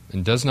coming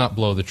and does not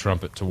blow the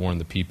trumpet to warn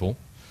the people,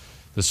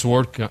 the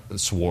sword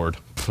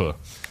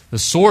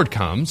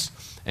comes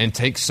and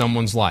takes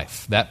someone's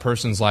life. That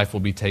person's life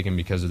will be taken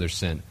because of their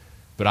sin.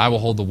 But I will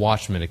hold the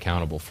watchmen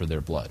accountable for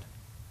their blood.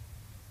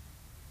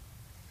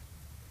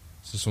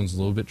 So this one's a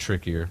little bit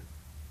trickier.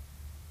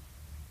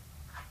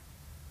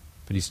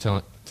 But he's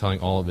telling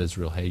all of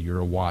Israel, hey, you're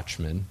a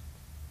watchman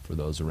for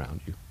those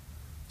around you.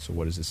 So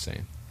what is this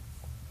saying?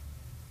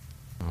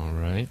 All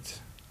right.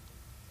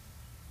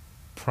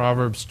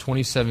 Proverbs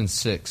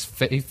 27:6.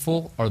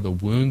 Faithful are the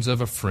wounds of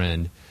a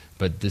friend,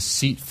 but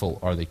deceitful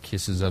are the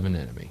kisses of an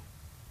enemy.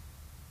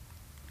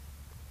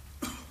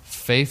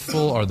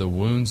 Faithful are the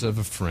wounds of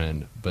a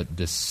friend, but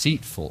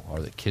deceitful are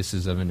the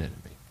kisses of an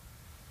enemy.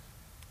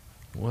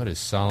 What is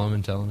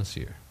Solomon telling us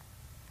here?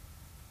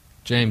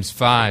 James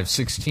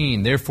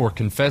 5:16. Therefore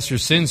confess your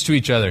sins to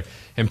each other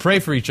and pray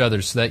for each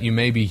other so that you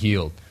may be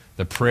healed.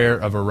 The prayer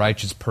of a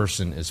righteous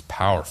person is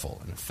powerful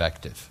and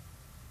effective.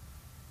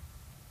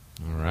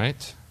 All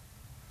right.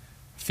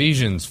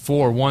 Ephesians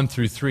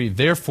 4:1-3.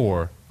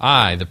 Therefore,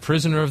 I, the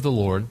prisoner of the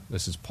Lord,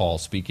 this is Paul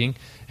speaking,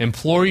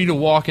 implore you to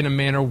walk in a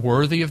manner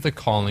worthy of the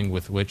calling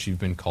with which you've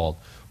been called,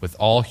 with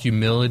all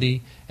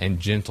humility and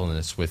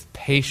gentleness, with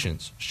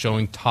patience,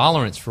 showing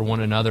tolerance for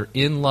one another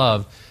in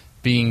love,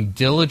 being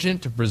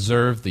diligent to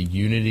preserve the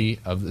unity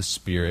of the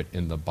Spirit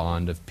in the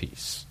bond of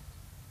peace.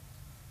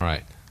 All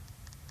right.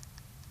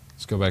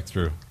 Let's go back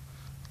through.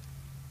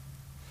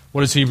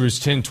 What is Hebrews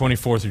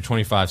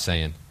 10:24-25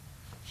 saying?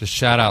 Just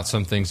shout out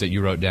some things that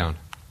you wrote down.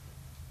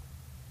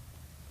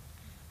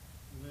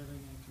 Living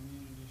in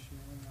community,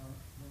 sharing our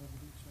love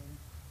with each other.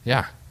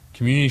 Yeah.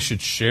 Community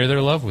should share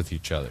their love with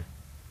each other.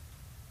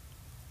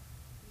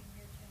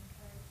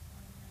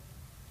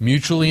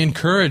 Mutually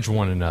encourage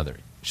one another.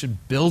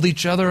 Should build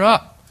each other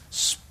up.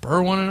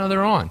 Spur one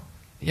another on.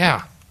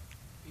 Yeah.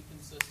 Be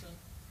consistent.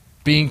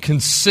 Being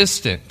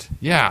consistent.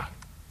 Yeah.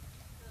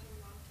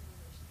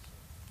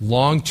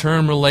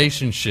 Long-term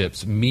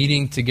relationships.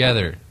 Meeting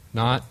together.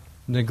 Not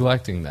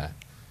neglecting that.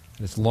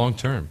 It's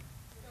long-term.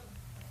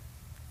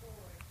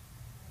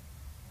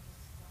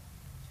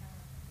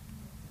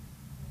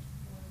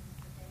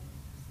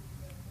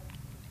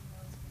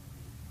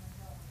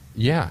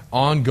 Yeah,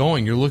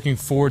 ongoing. You're looking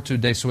forward to a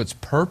day, so it's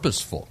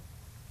purposeful.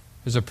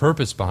 There's a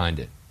purpose behind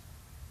it.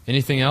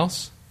 Anything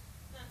else?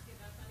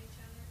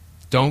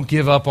 Don't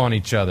give up on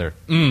each other.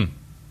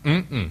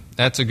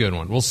 That's a good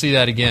one. We'll see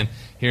that again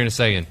here in a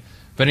second.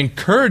 But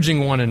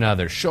encouraging one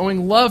another,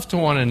 showing love to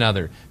one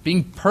another,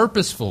 being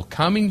purposeful,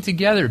 coming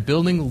together,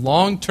 building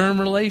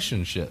long-term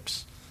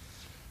relationships.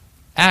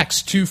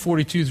 Acts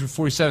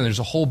 2:42-47. There's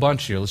a whole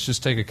bunch here. Let's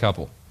just take a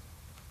couple.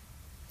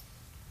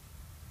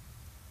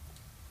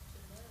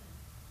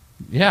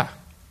 Yeah.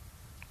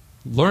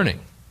 Learning.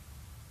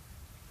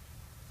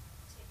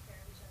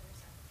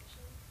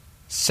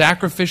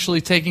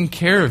 Sacrificially taking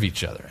care of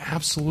each other.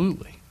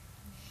 Absolutely.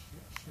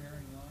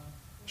 Sharing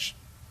love.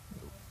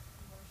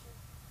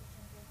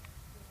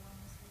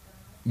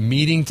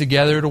 Meeting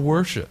together to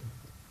worship.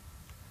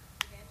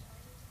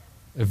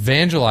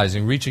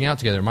 Evangelizing, reaching out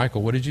together.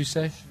 Michael, what did you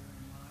say?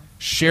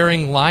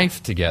 Sharing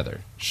life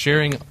together.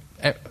 Sharing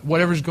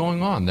whatever's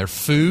going on. Their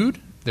food,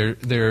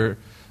 their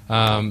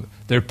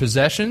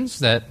possessions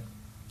that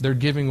they're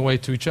giving away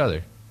to each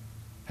other.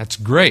 That's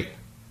great.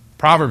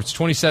 Proverbs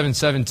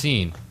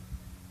 27:17.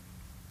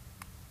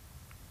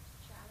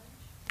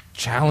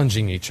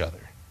 Challenging each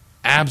other.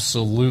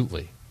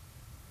 Absolutely.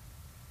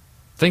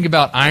 Think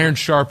about iron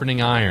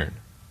sharpening iron.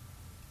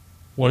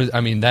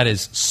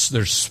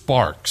 There's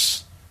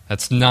sparks.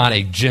 That's not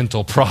a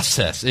gentle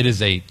process. It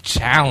is a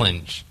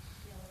challenge.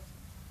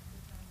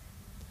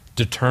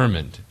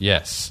 Determined,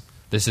 yes.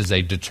 This is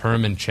a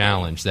determined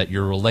challenge that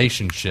your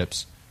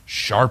relationships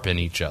sharpen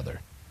each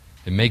other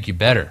and make you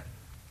better.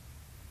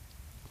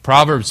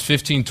 Proverbs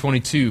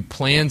 15:22,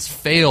 plans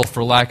fail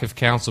for lack of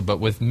counsel, but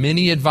with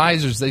many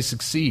advisors they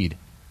succeed.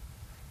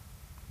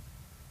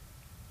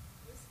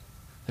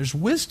 There's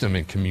wisdom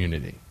in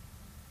community.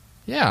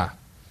 Yeah.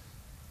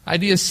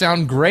 Ideas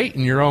sound great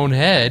in your own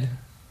head.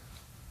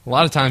 A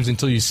lot of times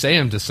until you say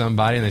them to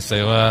somebody and they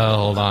say, well,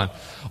 hold on.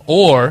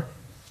 Or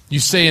you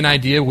say an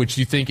idea which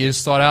you think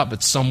is thought out,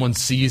 but someone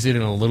sees it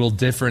in a little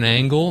different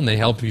angle and they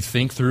help you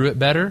think through it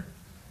better.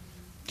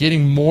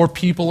 Getting more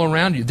people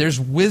around you. There's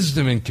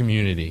wisdom in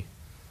community.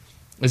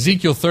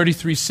 Ezekiel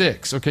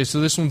 33:6. Okay, so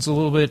this one's a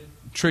little bit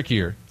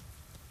trickier.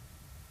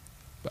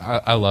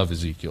 I love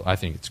Ezekiel. I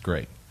think it's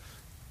great.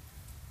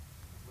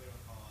 We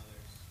don't call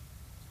others to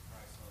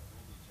Christ, we'll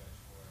be judged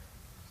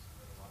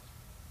for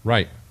it.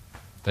 Right.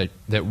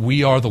 That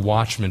we are the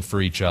watchmen for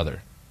each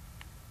other.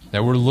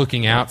 That we're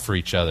looking out for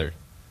each other.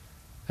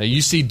 That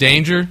you see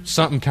danger,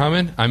 something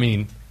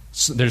coming.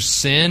 There's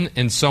sin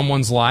in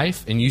someone's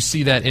life, and you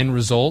see that end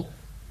result.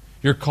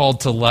 You're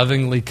called to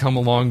lovingly come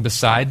along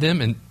beside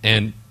them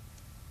and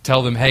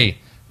tell them, hey,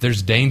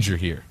 there's danger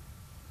here.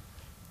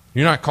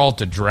 You're not called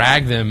to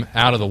drag them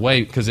out of the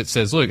way, because it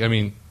says, look,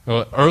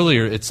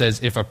 earlier it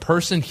says, if a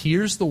person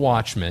hears the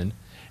watchman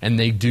and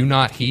they do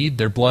not heed,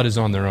 their blood is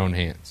on their own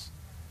hands.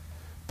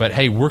 But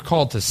hey, we're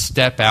called to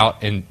step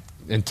out and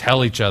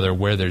tell each other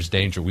where there's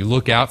danger. We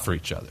look out for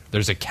each other.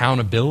 There's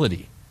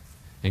accountability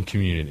in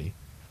community.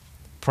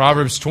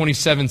 Proverbs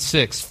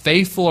 27:6,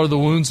 faithful are the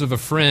wounds of a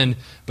friend,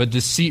 but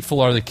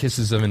deceitful are the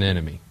kisses of an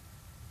enemy.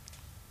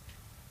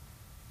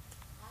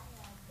 I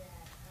have that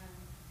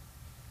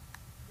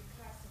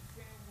because a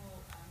friend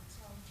will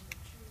tell you the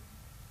truth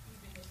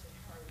even if it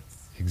hurts.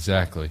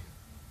 Exactly.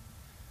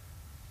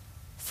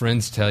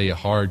 Friends tell you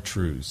hard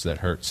truths that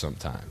hurt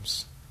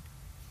sometimes.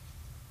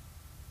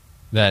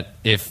 That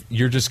if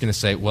you're just going to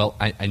say, well,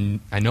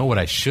 I know what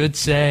I should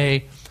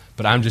say,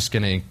 but I'm just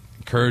going to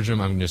encourage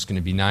them, I'm just going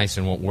to be nice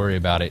and won't worry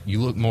about it,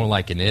 you look more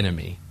like an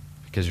enemy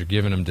because you're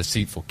giving them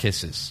deceitful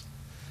kisses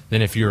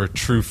than if you're a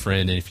true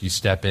friend and if you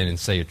step in and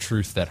say a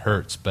truth that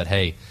hurts, but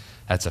hey,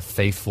 that's a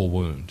faithful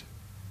wound.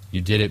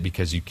 You did it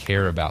because you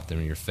care about them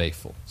and you're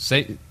faithful.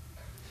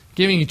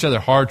 Giving each other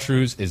hard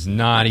truths is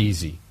not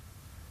easy.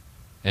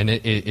 And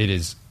it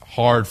is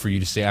hard for you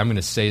to say, I'm going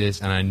to say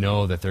this, and I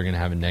know that they're going to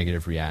have a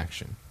negative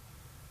reaction.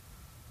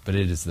 But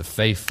it is the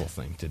faithful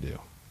thing to do.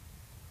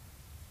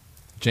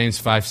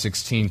 James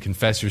 5:16,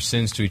 confess your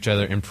sins to each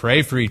other and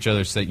pray for each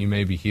other so that you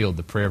may be healed.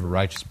 The prayer of a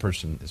righteous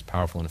person is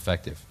powerful and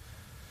effective.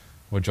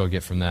 What did y'all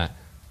get from that?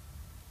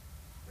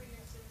 Bring your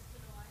sins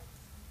to the light.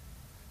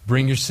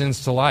 Bring your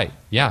sins to light.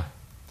 Yeah.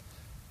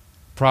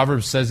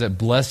 Proverbs says that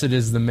blessed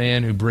is the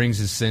man who brings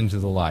his sin to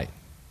the light.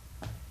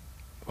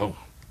 Oh.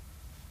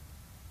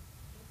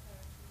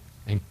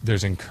 And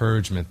there's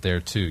encouragement there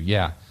too.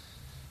 Yeah.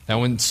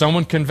 Now when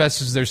someone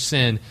confesses their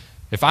sin,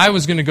 if I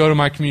was going to go to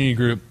my community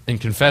group and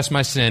confess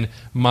my sin,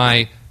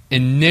 my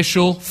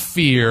initial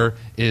fear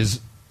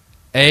is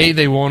A,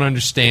 they won't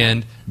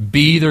understand,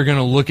 B, they're going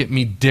to look at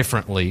me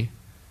differently,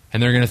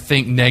 and they're going to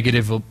think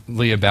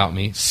negatively about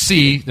me,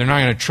 C, they're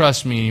not going to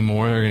trust me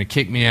anymore, they're going to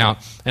kick me out,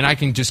 and I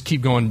can just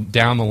keep going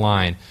down the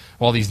line,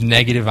 all these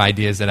negative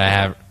ideas that I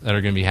have that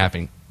are going to be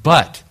happening.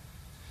 But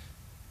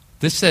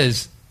this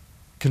says,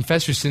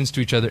 confess your sins to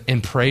each other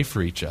and pray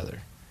for each other.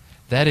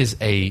 That is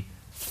a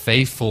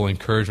faithful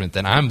encouragement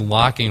that I'm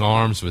locking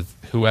arms with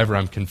whoever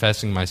I'm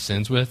confessing my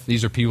sins with.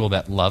 These are people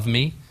that love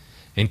me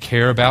and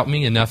care about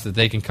me enough that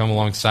they can come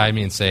alongside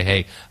me and say,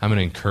 hey, I'm going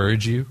to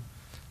encourage you.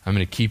 I'm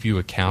going to keep you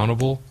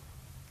accountable.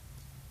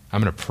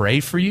 I'm going to pray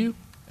for you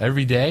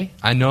every day.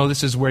 I know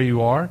this is where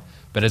you are,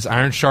 but as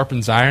iron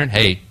sharpens iron,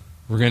 hey,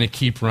 we're going to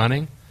keep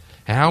running.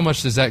 And how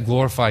much does that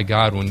glorify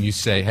God when you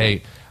say,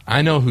 hey,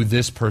 I know who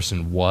this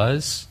person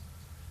was,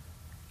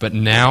 but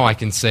now I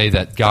can say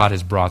that God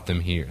has brought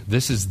them here.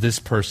 This is this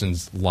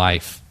person's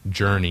life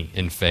journey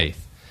in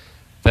faith.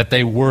 That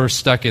they were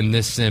stuck in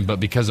this sin, but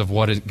because of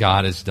what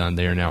God has done,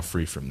 they are now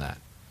free from that.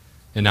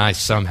 And I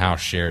somehow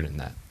shared in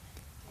that.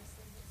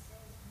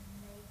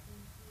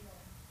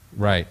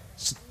 Right.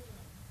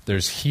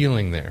 There's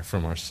healing there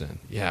from our sin.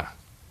 Yeah.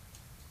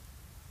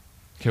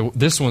 Okay,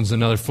 this one's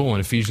another full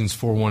one. Ephesians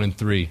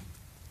 4:1-3.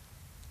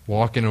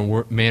 Walk in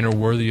a manner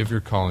worthy of your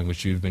calling,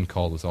 which you have been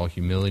called, with all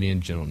humility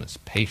and gentleness,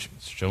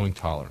 patience, showing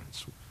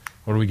tolerance.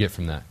 What do we get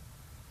from that?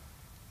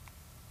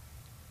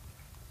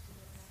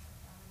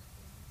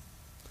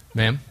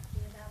 Ma'am?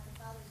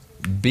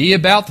 Be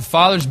about the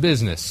Father's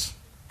business.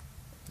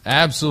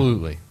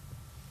 Absolutely.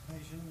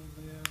 Patiently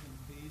live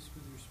in peace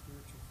with your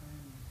spiritual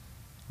family.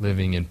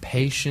 Living in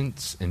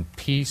patience and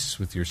peace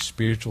with your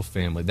spiritual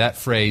family. That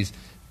phrase,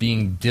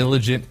 being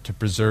diligent to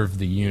preserve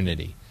the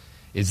unity.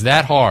 Is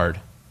that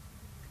hard?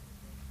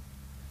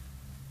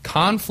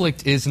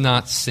 Conflict is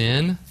not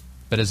sin,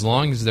 but as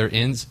long as there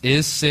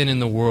is sin in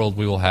the world,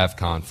 we will have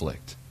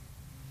conflict.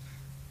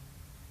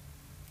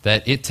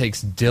 That it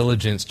takes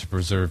diligence to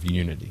preserve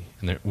unity.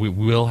 And we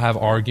will have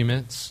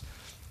arguments,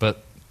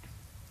 but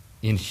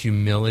in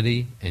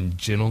humility and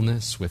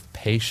gentleness, with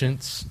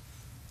patience,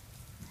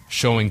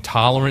 showing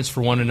tolerance for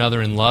one another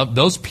in love,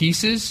 those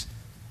pieces,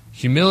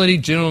 humility,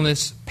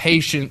 gentleness,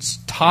 patience,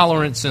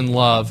 tolerance, and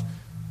love,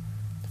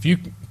 if you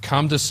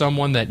come to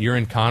someone that you're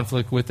in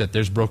conflict with, that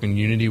there's broken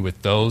unity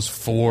with those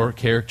four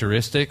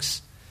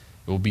characteristics,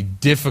 it will be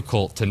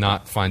difficult to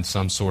not find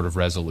some sort of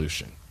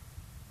resolution.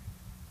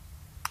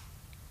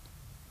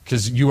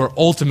 Because you are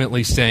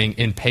ultimately saying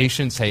in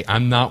patience, hey,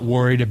 I'm not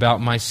worried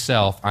about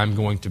myself, I'm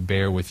going to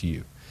bear with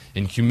you.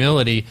 In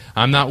humility,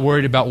 I'm not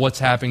worried about what's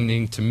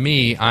happening to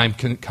me, I'm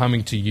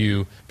coming to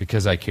you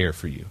because I care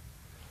for you.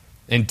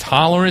 In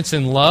tolerance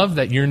and love,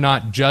 that you're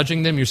not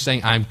judging them, you're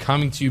saying, I'm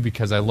coming to you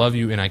because I love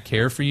you and I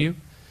care for you.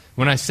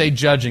 When I say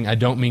judging, I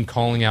don't mean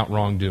calling out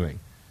wrongdoing.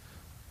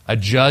 A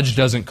judge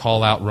doesn't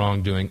call out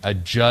wrongdoing. A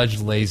judge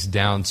lays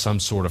down some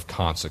sort of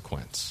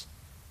consequence.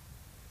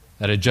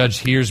 That a judge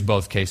hears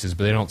both cases,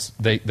 but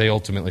they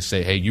ultimately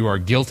say, hey, you are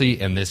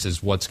guilty and this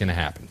is what's going to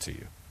happen to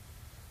you.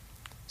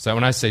 So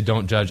when I say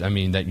don't judge, I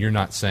mean that you're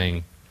not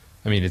saying,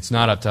 it's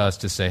not up to us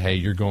to say, hey,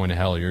 you're going to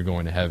hell or you're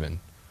going to heaven.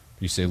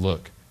 You say,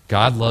 look,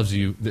 God loves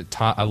you.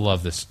 I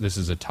love this. This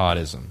is a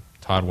Toddism.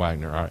 Todd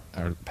Wagner,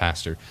 our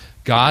pastor.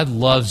 God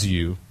loves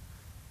you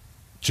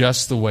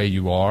just the way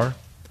you are,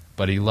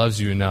 but he loves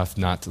you enough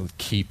not to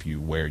keep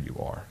you where you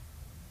are.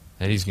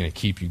 And he's going to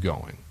keep you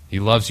going. He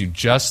loves you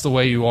just the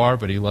way you are,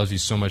 but he loves you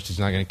so much he's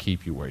not going to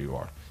keep you where you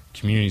are.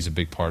 Community is a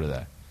big part of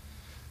that.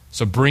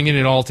 So bringing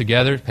it all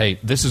together, hey,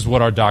 this is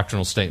what our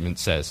doctrinal statement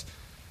says.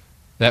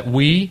 That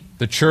we,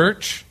 the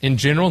church in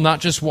general,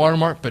 not just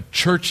Watermark, but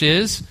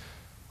churches,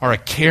 are a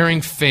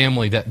caring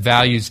family that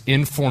values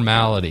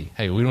informality.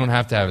 Hey, we don't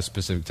have to have a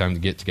specific time to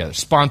get together.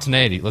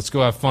 Spontaneity, let's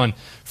go have fun.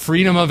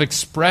 Freedom of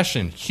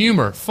expression,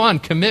 humor, fun,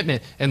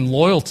 commitment, and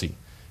loyalty.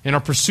 In our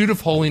pursuit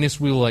of holiness,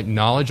 we will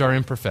acknowledge our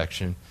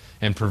imperfection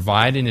and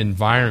provide an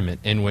environment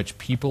in which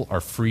people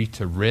are free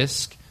to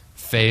risk,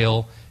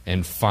 fail,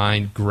 and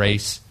find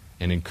grace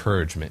and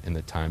encouragement in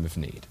the time of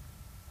need.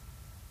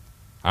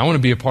 I want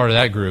to be a part of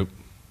that group.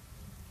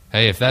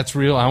 Hey, if that's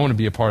real, I want to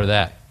be a part of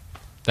that.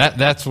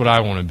 That's what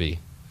I want to be.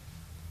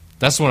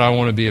 That's what I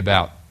want to be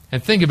about.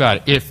 And think about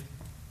it. If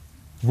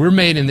we're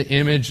made in the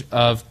image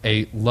of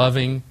a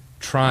loving,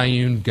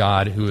 triune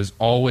God who is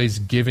always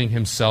giving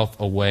himself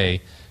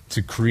away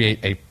to create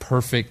a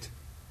perfect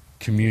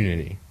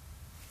community,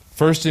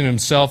 first in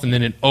himself, and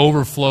then it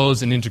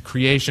overflows and into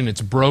creation,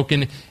 it's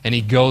broken, and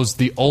he goes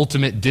the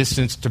ultimate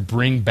distance to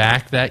bring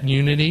back that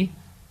unity,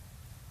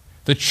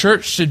 the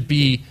church should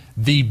be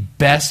the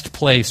best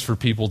place for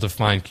people to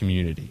find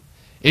community.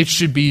 It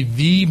should be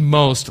the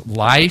most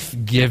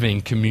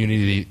life-giving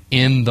community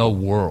in the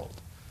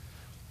world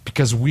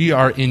because we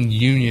are in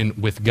union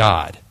with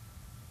God,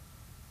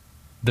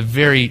 the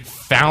very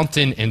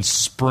fountain and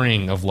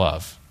spring of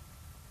love.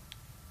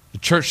 The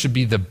church should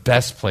be the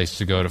best place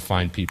to go to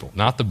find people,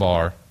 not the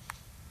bar,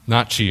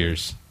 not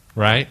Cheers,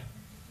 right?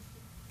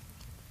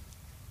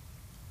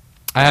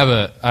 I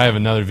have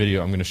another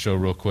video I'm going to show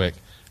real quick.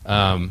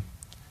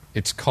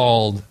 It's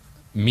called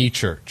Me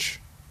Church.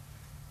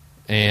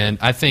 And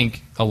I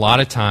think a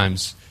lot of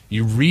times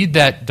you read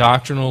that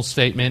doctrinal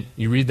statement,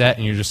 you read that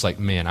and you're just like,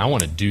 man, I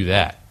want to do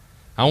that.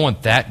 I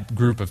want that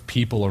group of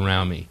people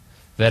around me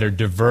that are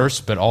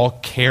diverse but all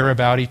care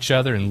about each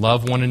other and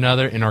love one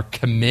another and are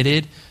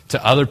committed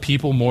to other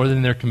people more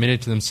than they're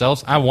committed to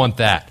themselves. I want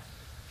that.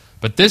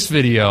 But this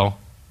video,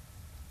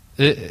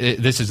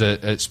 this is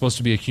it's supposed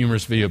to be a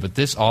humorous video, but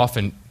this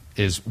often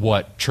is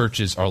what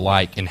churches are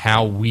like and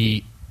how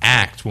we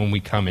act when we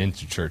come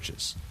into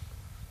churches.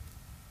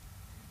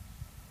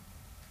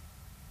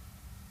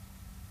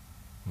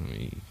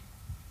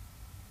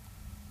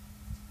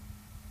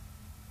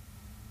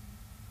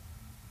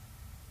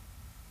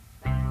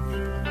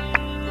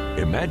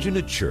 Imagine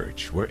a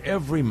church where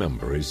every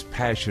member is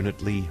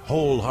passionately,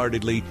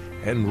 wholeheartedly,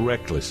 and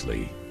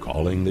recklessly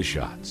calling the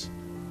shots.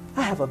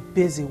 I have a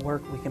busy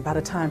work week, and by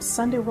the time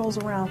Sunday rolls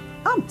around,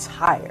 I'm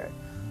tired.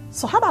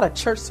 So how about a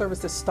church service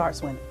that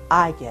starts when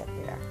I get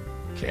there?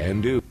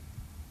 Can do.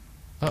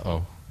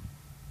 Uh-oh.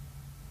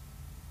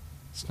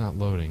 It's not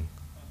loading.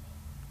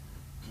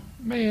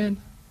 Man.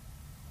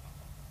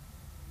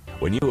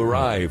 When you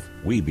arrive,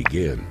 we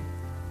begin.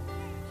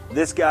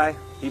 This guy,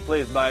 he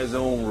plays by his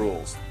own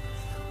rules.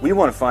 We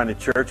want to find a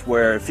church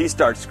where if he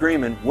starts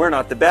screaming, we're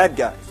not the bad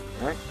guys,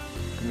 right?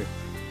 Come here.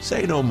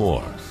 Say no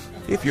more.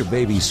 If your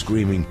baby's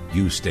screaming,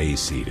 you stay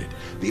seated.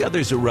 The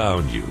others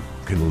around you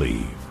can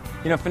leave.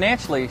 You know,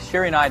 financially,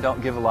 Sherry and I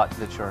don't give a lot to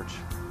the church,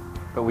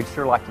 but we'd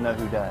sure like to know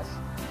who does.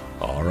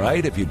 All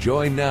right, if you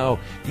join now,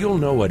 you'll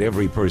know what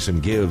every person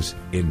gives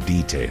in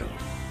detail.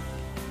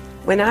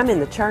 When I'm in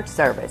the church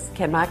service,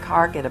 can my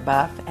car get a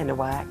buff and a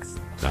wax?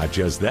 Not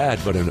just that,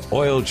 but an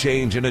oil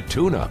change and a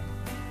tune-up.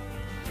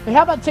 Hey,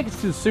 how about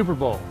tickets to the Super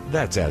Bowl?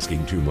 That's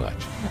asking too much.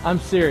 I'm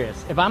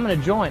serious. If I'm going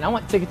to join, I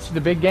want tickets to the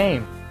big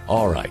game.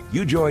 All right,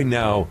 you join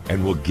now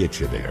and we'll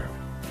get you there.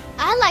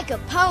 I like a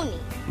pony.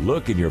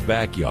 Look in your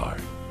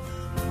backyard.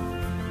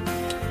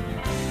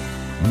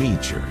 Me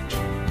Church,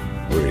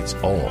 where it's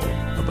all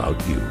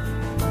about you.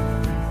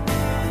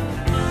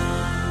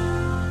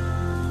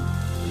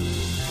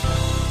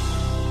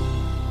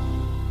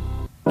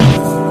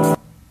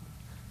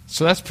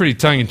 So that's pretty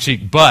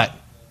tongue-in-cheek, but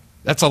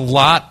that's a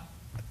lot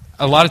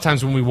of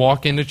times when we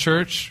walk into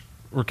church,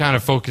 we're kind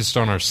of focused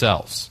on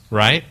ourselves,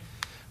 right?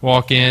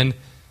 Walk in,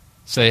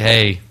 say,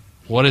 hey,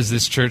 what is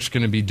this church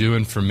going to be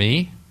doing for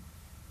me?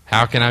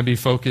 How can I be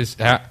focused?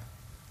 Am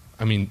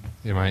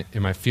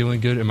I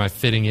feeling good? Am I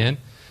fitting in?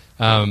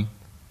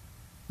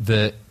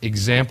 The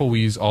example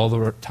we use all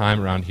the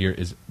time around here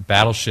is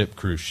battleship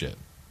cruise ship.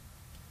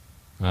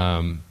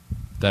 That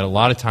a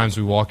lot of times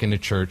we walk into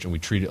church and we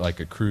treat it like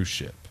a cruise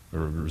ship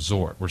or a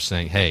resort. We're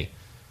saying, hey,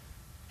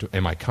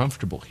 am I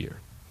comfortable here?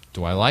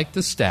 Do I like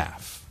the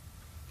staff?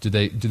 Do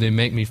they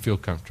make me feel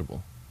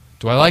comfortable?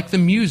 Do I like the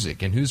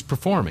music and who's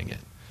performing it?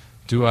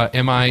 Do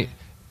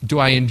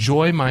I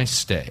enjoy my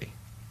stay?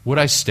 Would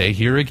I stay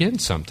here again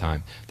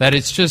sometime? That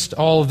it's just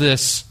all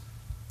this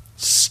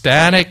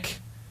static,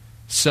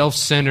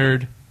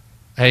 self-centered,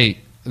 hey,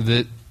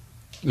 the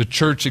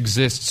church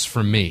exists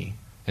for me.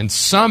 And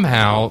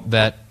somehow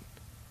that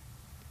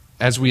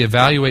as we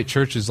evaluate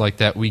churches like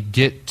that, we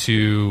get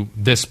to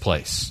this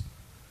place.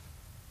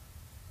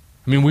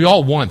 I mean, we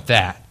all want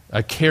that.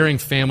 A caring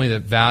family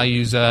that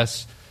values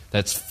us,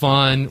 that's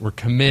fun, we're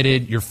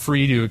committed, you're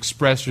free to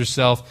express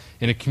yourself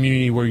in a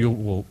community where you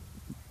will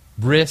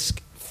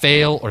risk,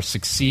 fail, or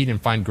succeed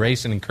and find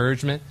grace and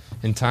encouragement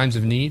in times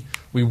of need.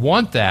 We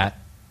want that,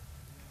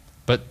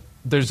 but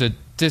there's a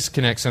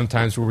disconnect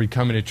sometimes where we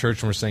come into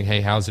church and we're saying,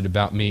 hey, how's it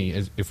about me?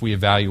 As if we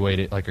evaluate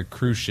it like a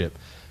cruise ship.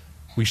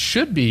 We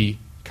should be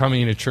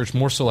coming into church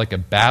more so like a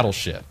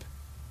battleship.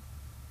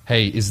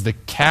 Hey, is the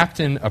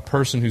captain a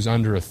person who's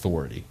under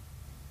authority?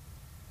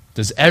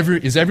 Is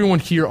everyone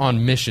here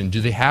on mission? Do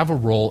they have a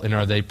role, and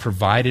are they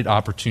provided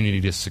opportunity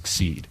to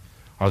succeed?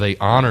 Are they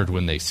honored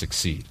when they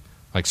succeed?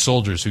 Like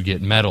soldiers who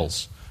get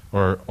medals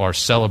or are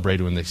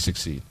celebrated when they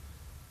succeed.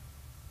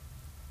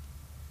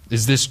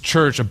 Is this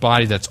church a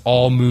body that's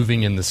all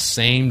moving in the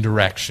same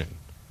direction?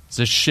 Is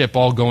this ship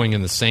all going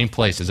in the same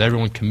place? Is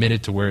everyone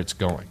committed to where it's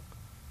going?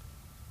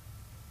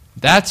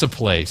 That's a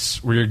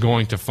place where you're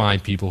going to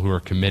find people who are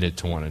committed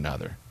to one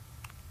another.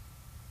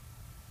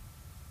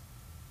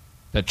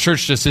 That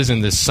church just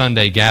isn't this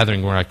Sunday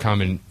gathering where I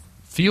come and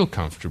feel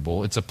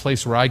comfortable. It's a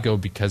place where I go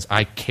because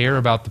I care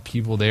about the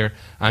people there.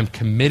 I'm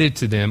committed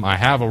to them. I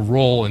have a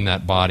role in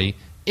that body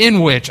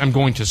in which I'm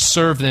going to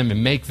serve them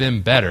and make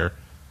them better.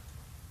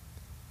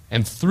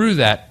 And through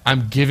that,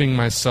 I'm giving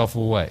myself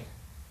away.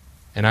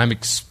 And I'm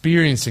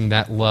experiencing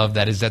that love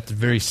that is at the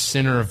very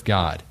center of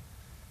God.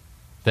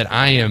 That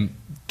I am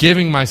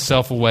giving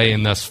myself away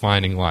and thus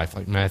finding life,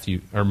 like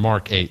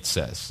Mark 8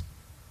 says.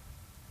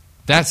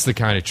 That's the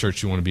kind of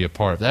church you want to be a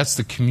part of. That's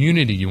the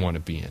community you want to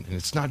be in. And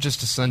it's not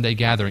just a Sunday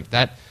gathering.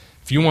 That,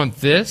 if you want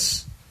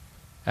this,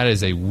 that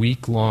is a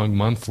week-long,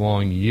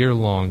 month-long,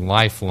 year-long,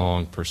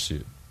 lifelong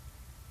pursuit.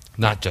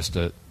 Not just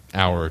an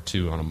hour or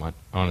two on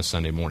a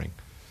Sunday morning.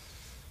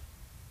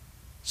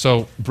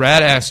 So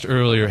Brad asked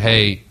earlier,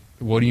 hey,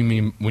 what do you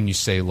mean when you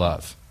say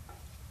love?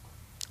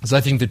 Because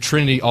I think the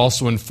Trinity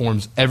also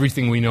informs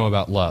everything we know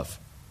about love.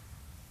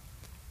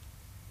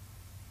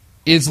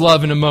 Is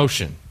love an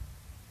emotion?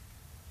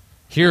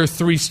 Here are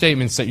three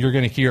statements that you're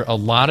going to hear a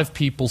lot of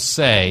people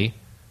say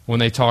when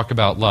they talk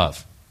about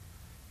love.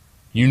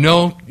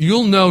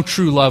 You'll know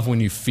true love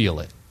when you feel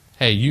it.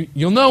 Hey,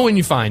 you'll know when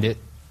you find it.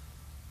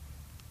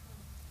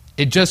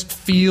 It just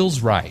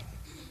feels right.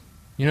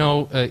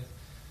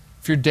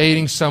 If you're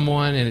dating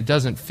someone and it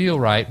doesn't feel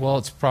right, well,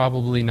 it's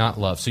probably not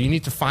love. So you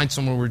need to find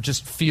someone where it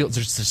just feels,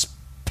 there's this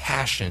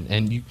passion,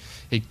 and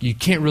you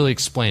can't really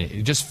explain it.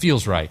 It just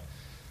feels right.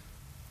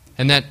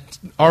 And that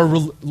our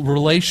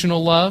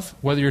relational love,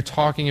 whether you're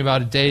talking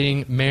about a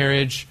dating,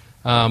 marriage,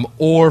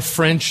 or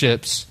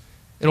friendships,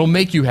 it'll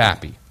make you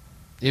happy.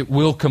 It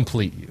will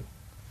complete you.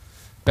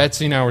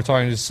 Betsy and I were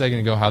talking just a second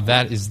ago how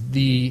that is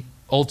the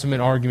ultimate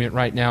argument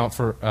right now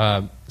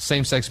for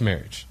same-sex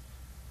marriage.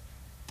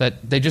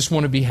 That they just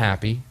want to be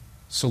happy,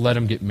 so let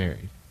them get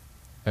married.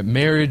 At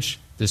marriage,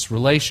 this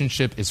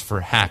relationship is for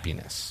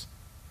happiness.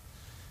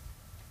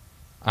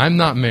 I'm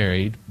not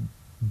married,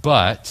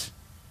 but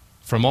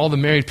from all the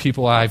married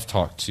people I've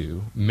talked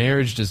to,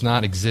 marriage does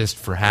not exist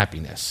for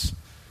happiness.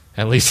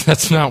 At least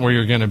that's not where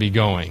you're going to be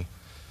going.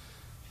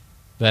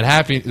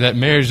 That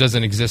marriage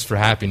doesn't exist for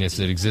happiness,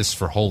 it exists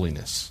for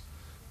holiness.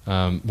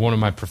 One of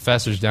my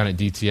professors down at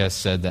DTS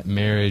said that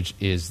marriage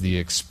is the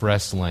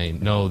express lane,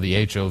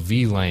 the HOV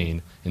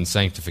lane in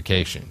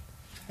sanctification.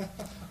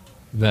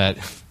 That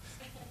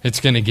it's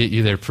going to get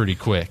you there pretty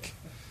quick.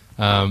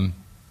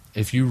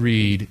 If you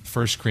read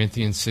 1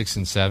 Corinthians 6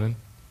 and 7,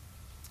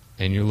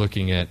 and you're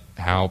looking at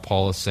how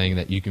Paul is saying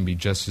that you can be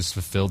just as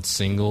fulfilled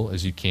single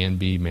as you can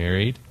be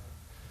married,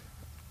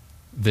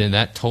 then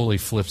that totally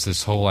flips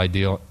this whole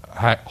idea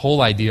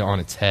on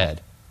its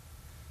head.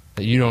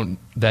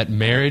 That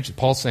marriage,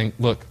 Paul's saying,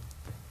 look,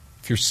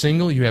 if you're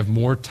single, you have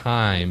more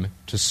time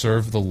to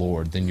serve the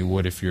Lord than you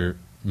would if you're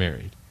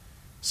married.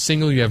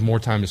 Single, you have more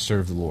time to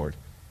serve the Lord.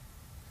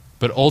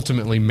 But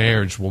ultimately,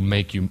 marriage will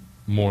make you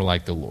more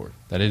like the Lord.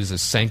 That it is a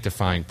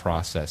sanctifying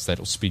process that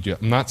will speed you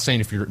up. I'm not saying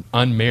if you're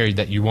unmarried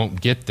that you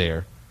won't get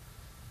there.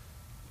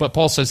 But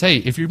Paul says, hey,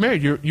 if you're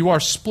married, you are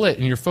split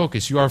in your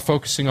focus. You are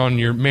focusing on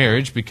your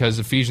marriage because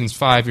Ephesians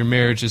 5, your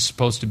marriage is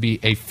supposed to be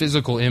a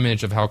physical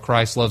image of how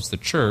Christ loves the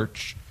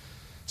church.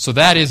 So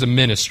that is a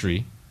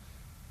ministry.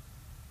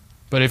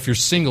 But if you're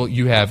single,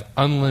 you have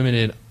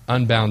unlimited,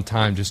 unbound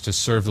time just to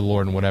serve the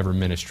Lord in whatever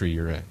ministry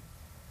you're in.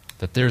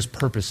 That there's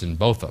purpose in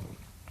both of them.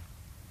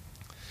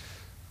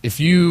 If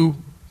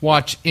you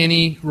watch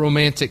any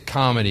romantic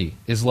comedy,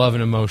 is love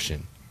and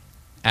emotion?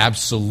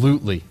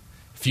 Absolutely.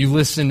 If you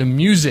listen to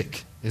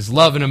music, is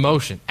love and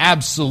emotion?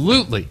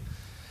 Absolutely.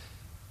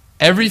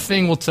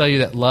 Everything will tell you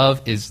that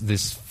love is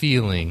this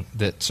feeling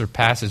that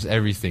surpasses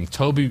everything. It's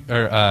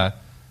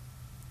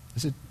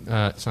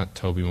not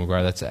Tobey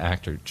Maguire, that's an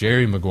actor.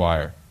 Jerry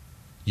Maguire.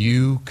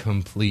 You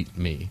complete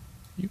me.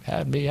 You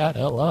had me at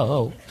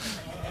hello.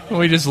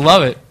 We just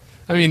love it.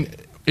 I mean,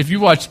 if you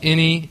watch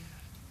any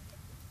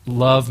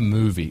love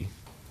movie,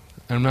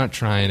 I'm not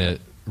trying to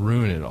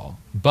ruin it all,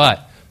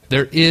 but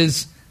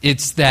it's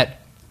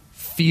that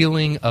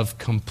feeling of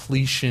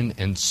completion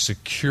and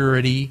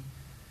security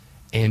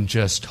and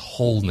just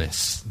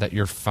wholeness that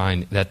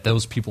that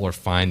those people are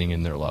finding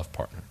in their love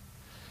partner.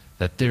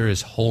 That there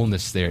is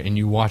wholeness there, and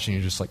you watch and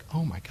you're just like,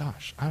 oh my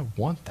gosh, I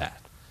want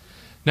that.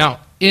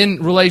 Now,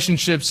 in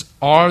relationships,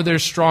 are there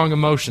strong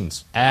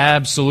emotions?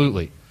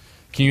 Absolutely.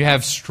 Can you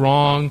have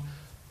strong,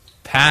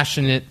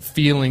 passionate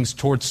feelings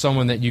towards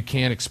someone that you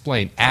can't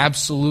explain?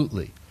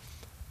 Absolutely.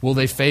 Will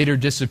they fade or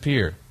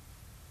disappear?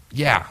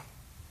 Yeah.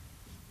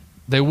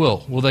 They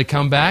will. Will they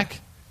come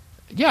back?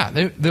 Yeah,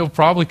 they'll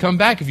probably come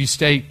back if you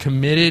stay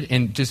committed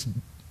and just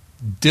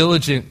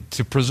diligent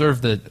to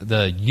preserve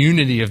the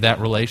unity of that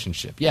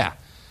relationship. Yeah.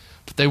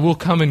 But they will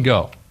come and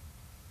go.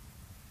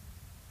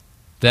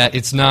 That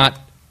it's not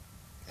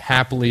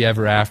happily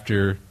ever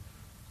after,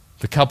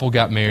 the couple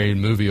got married,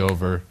 movie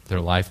over,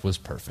 their life was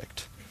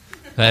perfect.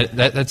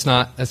 That's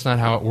not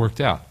how it worked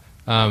out.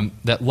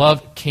 That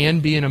love can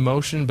be an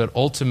emotion, but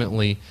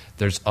ultimately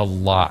there's a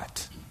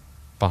lot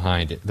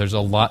behind it. There's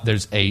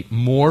a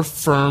more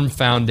firm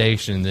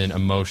foundation than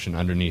emotion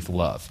underneath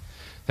love.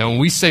 Now, when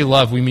we say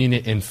love, we mean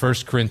it in 1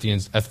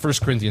 Corinthians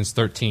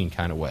 13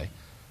 kind of way.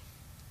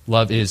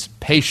 Love is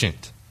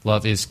patient.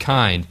 Love is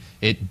kind.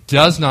 It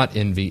does not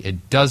envy.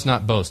 It does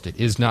not boast. It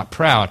is not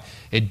proud.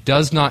 It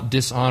does not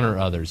dishonor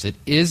others. It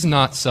is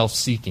not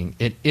self-seeking.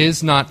 It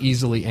is not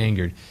easily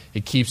angered.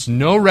 It keeps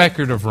no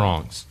record of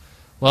wrongs.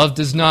 Love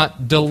does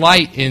not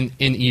delight in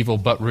evil,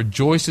 but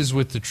rejoices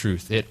with the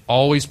truth. It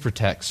always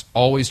protects,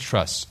 always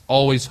trusts,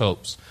 always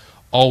hopes,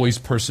 always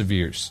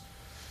perseveres.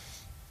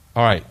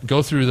 All right,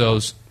 go through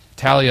those.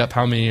 Tally up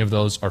how many of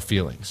those are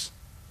feelings.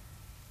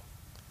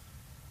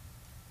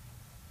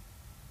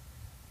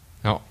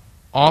 Now,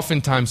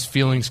 oftentimes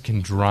feelings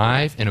can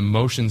drive and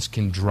emotions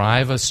can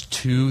drive us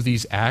to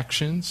these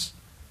actions.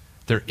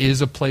 There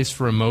is a place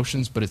for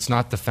emotions, but it's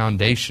not the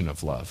foundation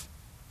of love.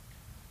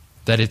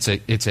 That it's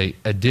a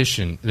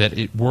addition, that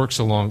it works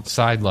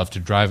alongside love to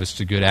drive us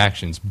to good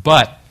actions.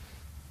 But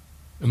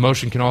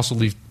emotion can also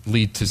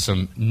lead to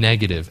some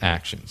negative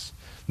actions.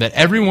 That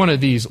every one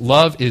of these,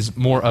 love is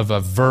more of a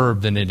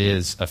verb than it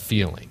is a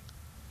feeling.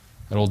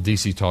 That old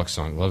DC Talk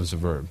song, love is a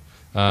verb.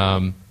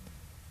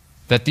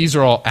 That these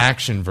are all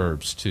action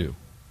verbs too.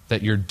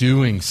 That you're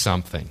doing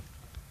something.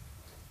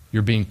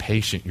 You're being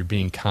patient, you're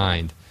being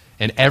kind.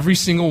 And every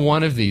single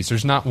one of these,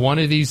 there's not one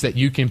of these that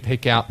you can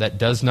pick out that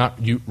does not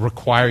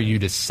require you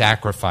to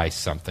sacrifice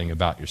something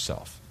about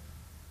yourself.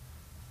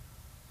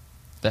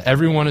 That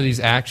every one of these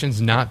actions,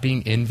 not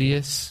being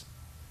envious,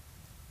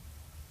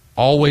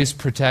 always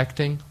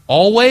protecting,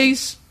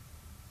 always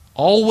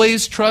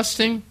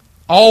trusting,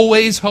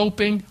 always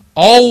hoping,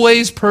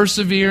 always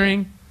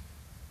persevering,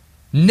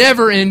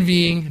 never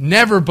envying,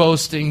 never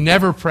boasting,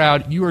 never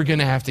proud, you are going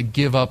to have to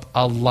give up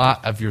a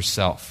lot of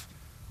yourself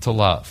to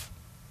love.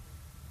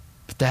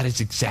 But that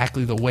is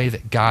exactly the way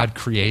that God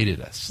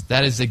created us.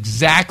 That is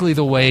exactly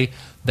the way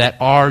that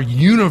our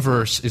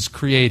universe is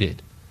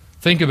created.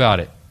 Think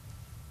about it.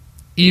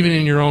 Even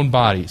in your own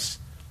bodies.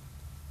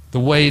 The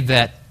way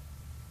that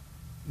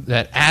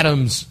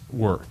atoms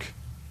work.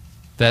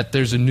 That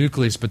there's a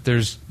nucleus, but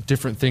there's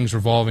different things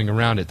revolving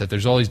around it. That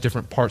there's all these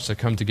different parts that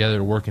come together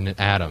to work in an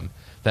atom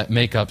that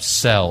make up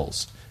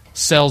cells.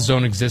 Cells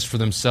don't exist for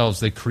themselves.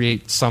 They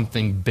create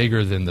something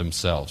bigger than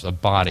themselves, a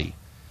body.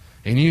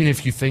 And even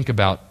if you think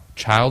about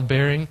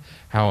childbearing,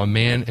 how a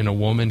man and a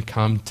woman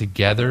come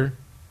together,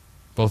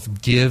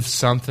 both give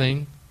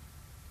something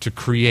to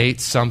create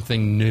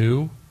something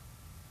new,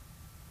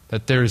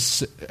 that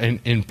there's,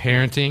 in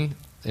parenting,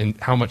 and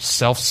how much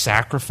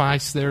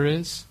self-sacrifice there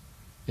is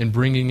in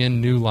bringing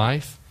in new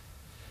life,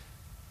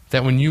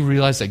 that when you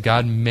realize that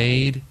God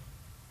made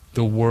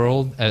the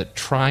world a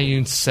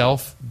triune,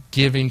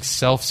 self-giving,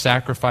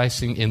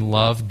 self-sacrificing in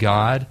love,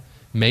 God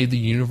made the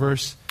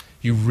universe,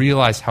 you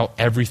realize how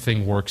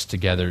everything works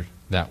together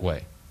that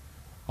way.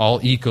 All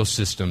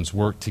ecosystems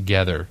work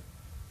together.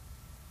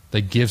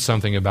 They give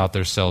something about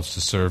themselves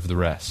to serve the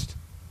rest.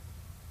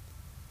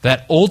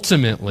 That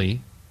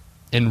ultimately,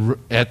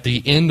 at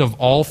the end of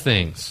all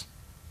things,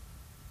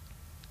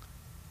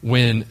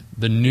 when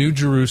the new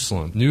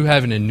Jerusalem, new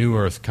heaven and new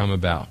earth come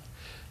about,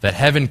 that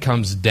heaven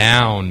comes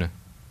down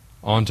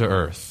onto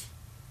earth,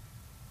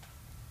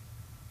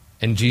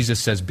 and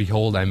Jesus says,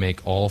 "Behold, I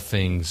make all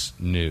things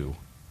new."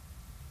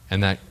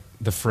 And that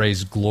the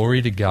phrase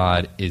 "glory to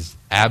God" is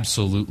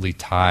absolutely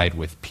tied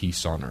with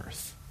peace on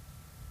earth.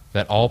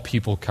 That all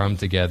people come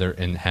together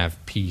and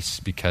have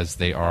peace because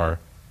they are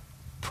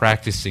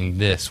practicing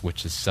this,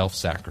 which is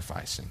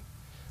self-sacrificing.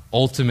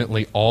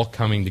 Ultimately, all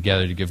coming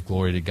together to give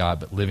glory to God,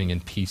 but living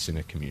in peace in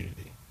a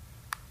community.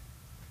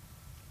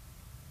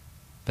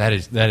 That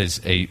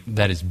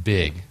is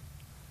big.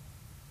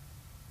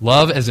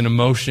 Love as an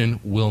emotion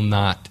will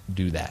not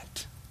do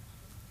that.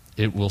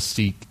 It will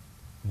seek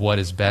what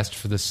is best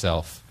for the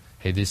self.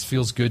 Hey, this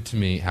feels good to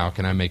me. How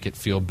can I make it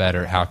feel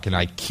better? How can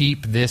I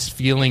keep this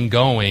feeling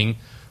going?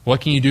 What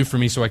can you do for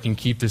me so I can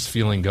keep this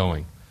feeling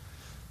going?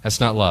 That's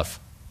not love.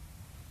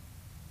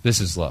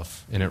 This is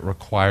love, and it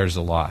requires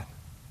a lot.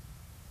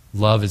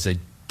 Love is a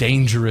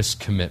dangerous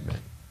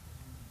commitment.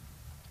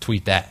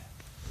 Tweet that.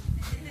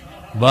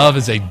 Love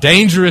is a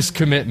dangerous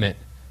commitment.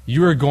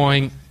 You're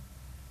going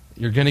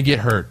to get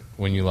hurt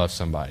when you love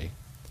somebody.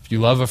 If you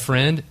love a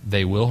friend,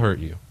 they will hurt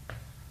you.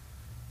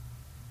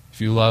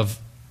 If you love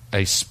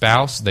a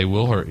spouse, they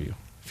will hurt you.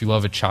 If you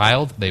love a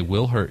child, they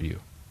will hurt you.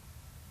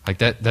 Like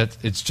that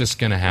it's just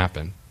going to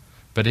happen.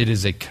 But it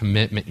is a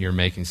commitment you're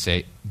making.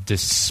 Say,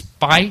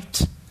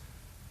 despite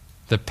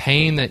the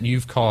pain that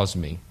you've caused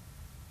me,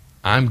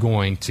 I'm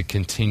going to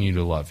continue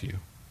to love you.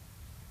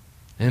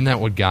 Isn't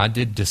that what God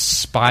did?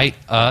 Despite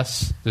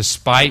us,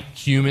 despite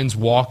humans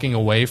walking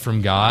away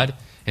from God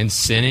and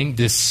sinning,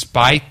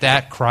 despite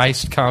that,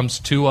 Christ comes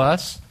to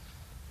us.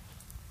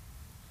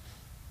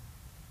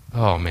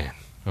 Oh, man.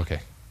 Okay,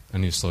 I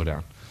need to slow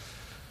down.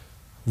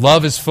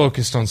 Love is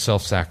focused on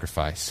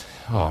self-sacrifice.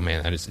 Oh,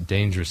 man, that is a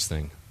dangerous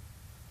thing.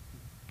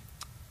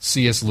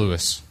 C.S.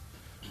 Lewis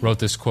wrote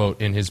this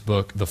quote in his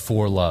book, The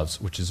Four Loves,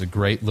 which is a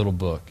great little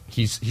book.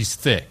 He's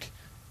thick.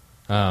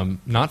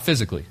 Not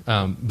physically,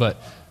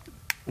 but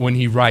when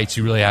he writes,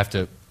 you really have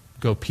to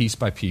go piece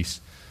by piece.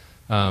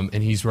 And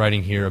he's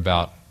writing here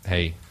about,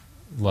 hey,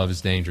 love is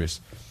dangerous.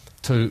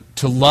 To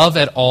love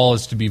at all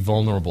is to be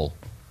vulnerable.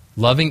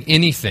 Love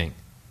anything,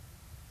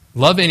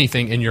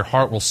 and your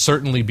heart will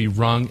certainly be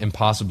wrung and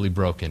possibly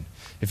broken.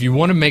 If you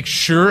want to make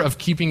sure of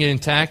keeping it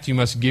intact, you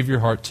must give your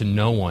heart to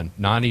no one,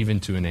 not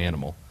even to an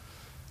animal.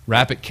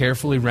 Wrap it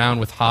carefully round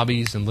with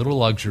hobbies and little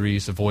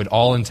luxuries. Avoid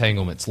all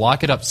entanglements.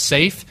 Lock it up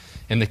safe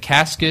in the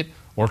casket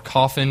or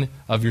coffin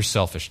of your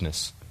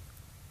selfishness.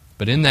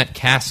 But in that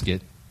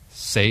casket,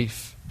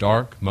 safe,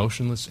 dark,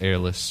 motionless,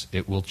 airless,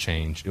 it will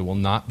change. It will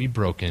not be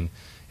broken.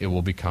 It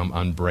will become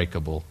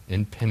unbreakable,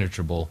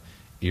 impenetrable,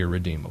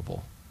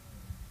 irredeemable.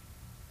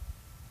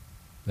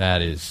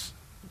 That's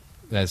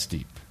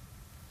deep.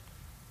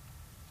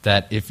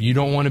 That if you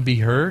don't want to be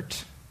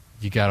hurt,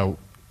 you're going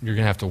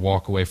to have to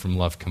walk away from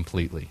love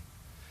completely.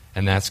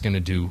 And that's going to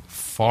do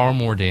far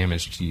more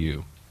damage to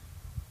you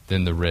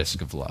than the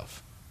risk of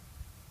love.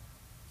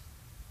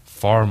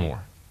 Far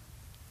more.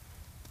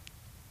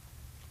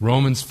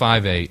 Romans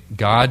 5:8,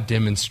 God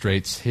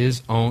demonstrates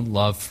his own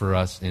love for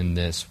us in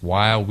this: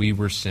 while we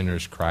were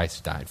sinners,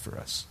 Christ died for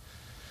us.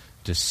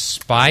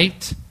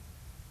 Despite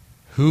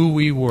who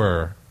we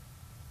were,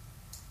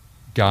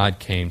 God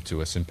came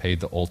to us and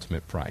paid the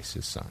ultimate price,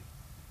 his Son.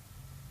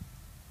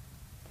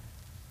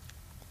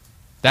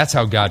 That's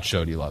how God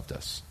showed he loved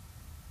us.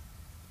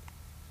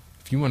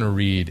 If you want to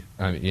read,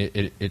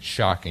 it's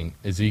shocking,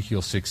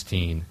 Ezekiel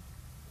 16,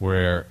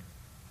 where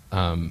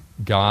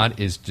God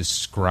is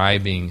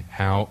describing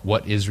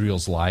what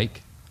Israel's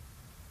like.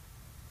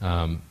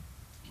 How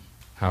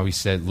he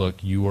said,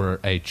 look, you were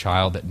a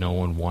child that no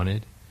one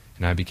wanted,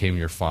 and I became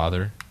your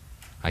father.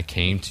 I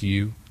came to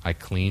you. I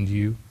cleaned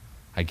you.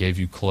 I gave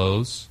you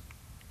clothes.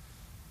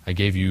 I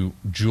gave you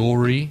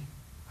jewelry.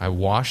 I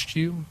washed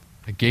you.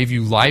 I gave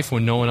you life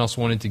when no one else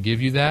wanted to give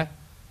you that.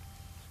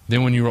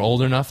 Then when you were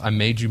old enough, I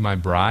made you my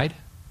bride.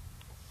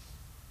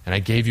 And I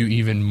gave you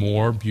even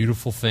more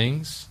beautiful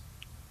things.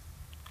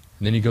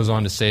 And then he goes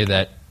on to say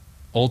that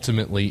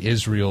ultimately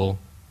Israel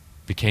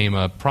became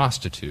a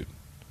prostitute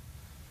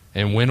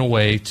and went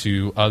away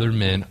to other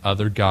men,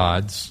 other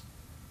gods,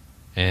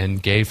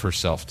 and gave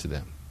herself to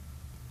them.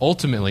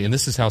 Ultimately, and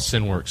this is how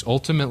sin works,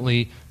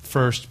 ultimately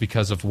first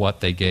because of what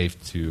they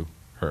gave to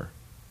her.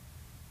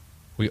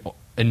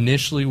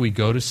 Initially we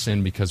go to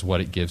sin because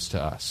what it gives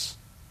to us,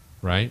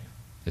 right?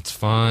 It's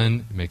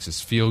fun, it makes us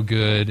feel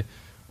good,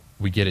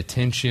 we get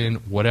attention,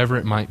 whatever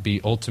it might be.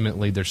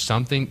 Ultimately, there's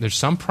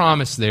some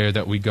promise there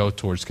that we go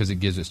towards because it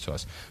gives it to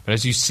us. But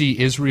as you see,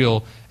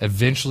 Israel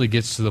eventually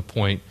gets to the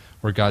point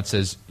where God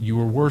says, you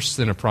were worse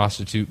than a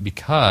prostitute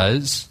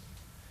because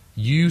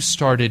you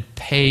started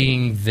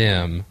paying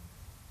them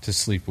to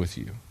sleep with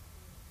you.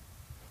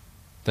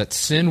 That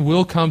sin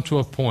will come to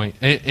a point,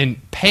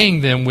 and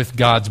paying them with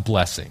God's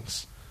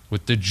blessings,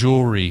 with the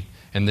jewelry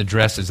and the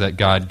dresses that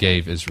God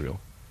gave Israel.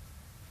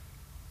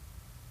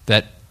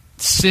 That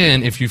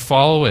sin, if you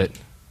follow it,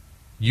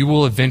 you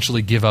will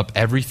eventually give up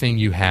everything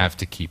you have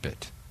to keep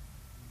it.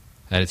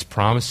 That its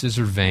promises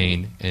are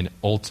vain, and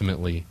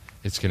ultimately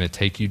it's going to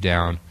take you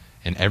down,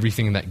 and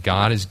everything that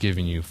God has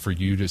given you for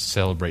you to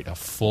celebrate a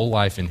full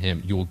life in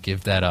him, you will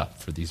give that up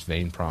for these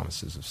vain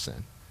promises of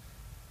sin.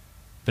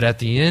 But at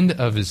the end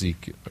of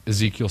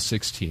Ezekiel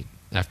 16,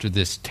 after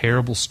this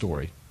terrible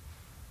story,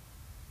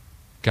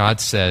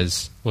 God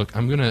says, look,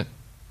 I'm going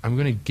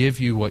to give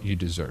you what you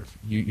deserve.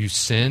 You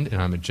sinned,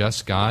 and I'm a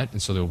just God, and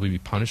so there will be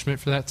punishment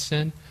for that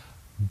sin.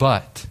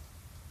 But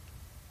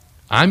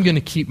I'm going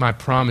to keep my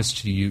promise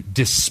to you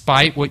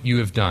despite what you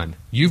have done.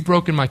 You've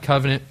broken my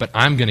covenant, but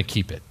I'm going to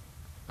keep it.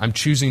 I'm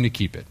choosing to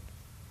keep it.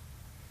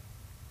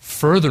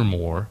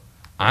 Furthermore,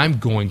 I'm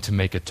going to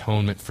make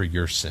atonement for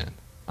your sin.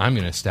 I'm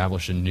going to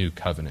establish a new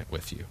covenant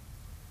with you.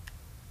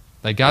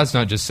 Like God's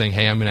not just saying,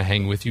 hey, I'm going to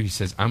hang with you. He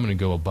says, I'm going to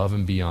go above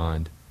and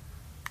beyond.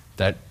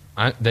 That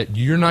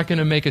you're not going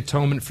to make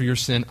atonement for your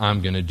sin,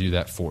 I'm going to do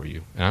that for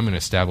you. And I'm going to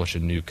establish a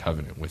new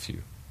covenant with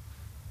you.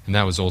 And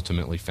that was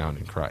ultimately found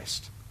in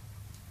Christ.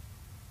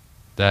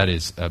 That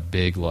is a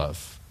big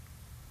love.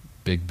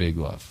 Big, big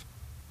love.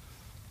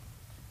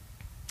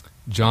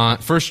 1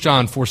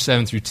 John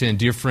 4:7-10,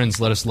 dear friends,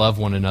 let us love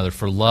one another,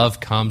 for love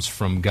comes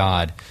from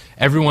God.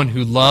 Everyone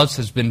who loves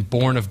has been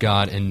born of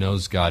God and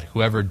knows God.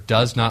 Whoever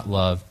does not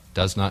love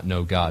does not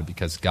know God,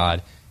 because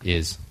God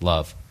is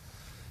love.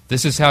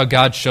 This is how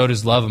God showed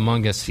his love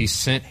among us. He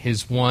sent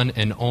his one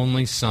and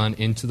only Son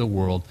into the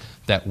world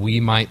that we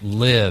might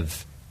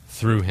live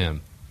through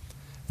him.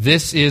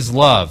 This is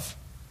love,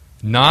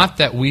 not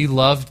that we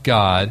loved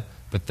God,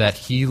 but that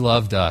he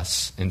loved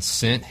us and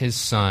sent his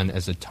Son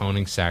as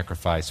atoning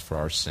sacrifice for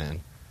our sin.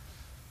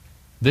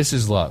 This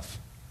is love.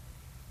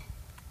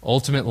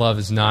 Ultimate love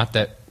is not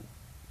that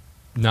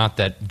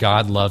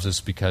God loves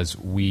us because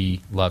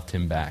we loved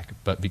him back,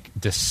 but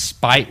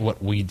despite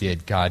what we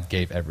did, God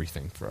gave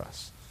everything for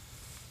us.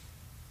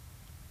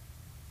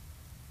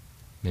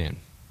 Man.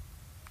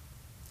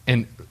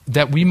 And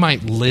that we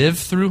might live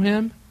through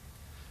him,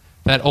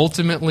 that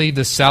ultimately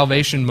the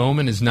salvation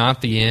moment is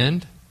not the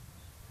end,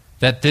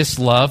 that this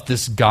love,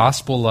 this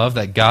gospel love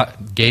that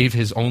God gave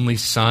his only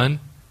Son,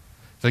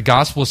 the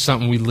gospel is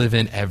something we live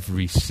in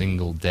every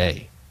single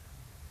day.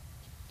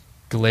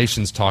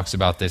 Galatians talks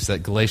about this,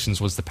 that Galatians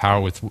was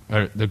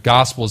the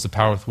gospel is the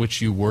power with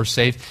which you were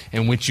saved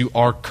and which you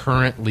are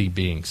currently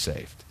being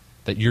saved.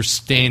 That you're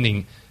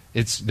standing,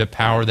 it's the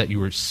power that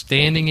you were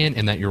standing in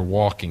and that you're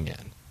walking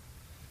in.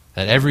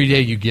 That every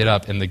day you get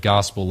up and the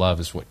gospel love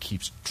is what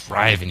keeps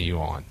driving you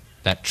on.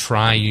 That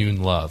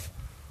triune love.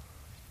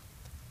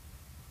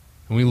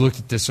 And we looked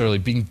at this earlier,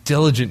 being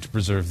diligent to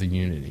preserve the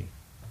unity.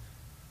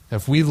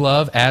 If we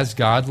love as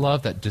God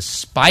loved, that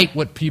despite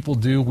what people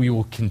do, we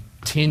will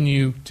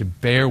continue to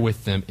bear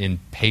with them in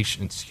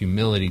patience,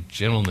 humility,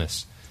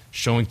 gentleness,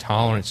 showing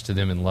tolerance to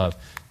them in love,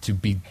 to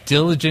be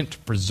diligent to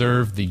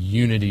preserve the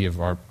unity of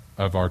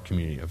our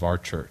community, of our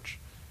church.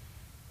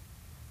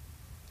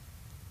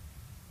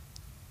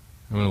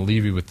 I'm going to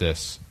leave you with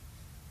this.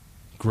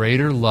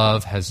 Greater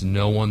love has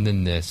no one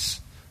than this,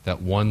 that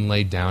one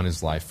laid down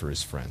his life for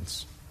his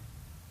friends.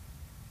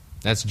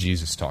 That's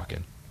Jesus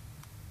talking.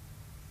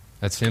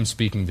 That's him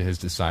speaking to his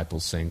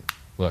disciples saying,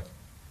 look,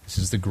 this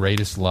is the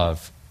greatest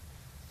love.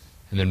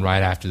 And then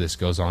right after this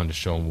goes on to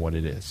show them what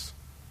it is.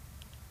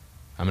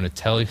 I'm going to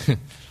tell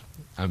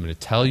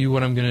you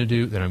what I'm going to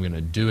do, then I'm going to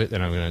do it,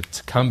 then I'm going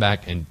to come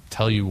back and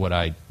tell you what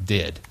I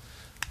did.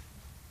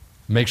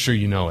 Make sure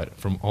you know it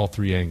from all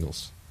three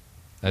angles.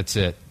 That's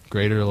it.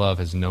 Greater love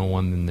has no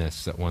one than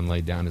this, that one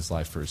laid down his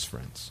life for his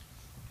friends.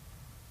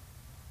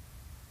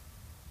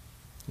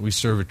 We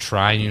serve a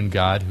triune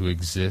God who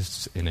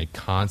exists in a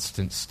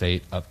constant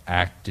state of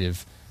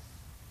active,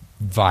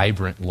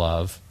 vibrant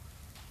love,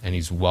 and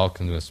he's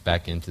welcomed us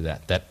back into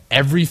that. That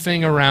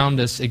everything around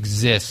us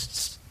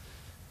exists.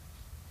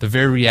 The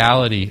very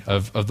reality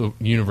of the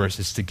universe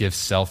is to give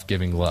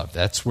self-giving love.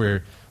 That's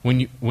where,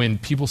 when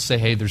people say,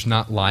 hey, there's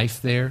not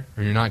life there,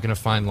 or you're not going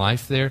to find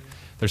life there,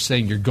 they're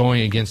saying you're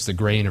going against the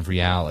grain of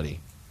reality.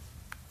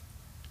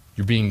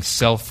 You're being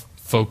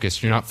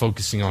self-focused. You're not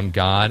focusing on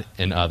God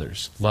and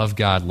others. Love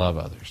God, love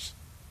others.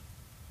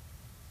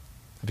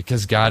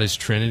 Because God is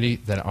Trinity,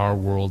 that our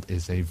world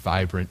is a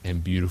vibrant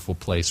and beautiful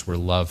place where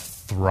love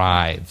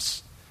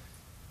thrives.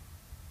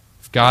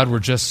 If God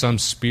were just some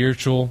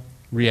spiritual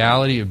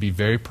reality, it would be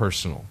very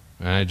personal.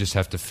 And I just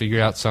have to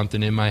figure out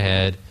something in my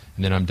head,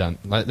 and then I'm done.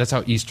 That's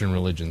how Eastern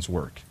religions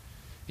work.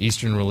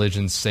 Eastern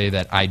religions say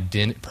that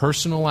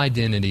personal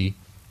identity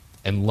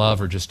and love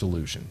are just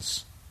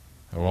illusions.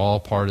 They're all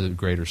part of the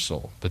greater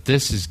soul. But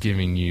this is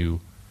giving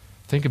you,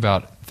 think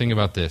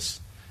about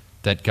this,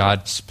 that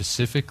God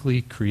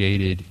specifically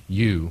created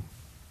you.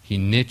 He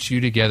knit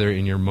you together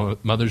in your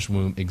mother's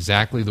womb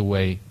exactly the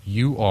way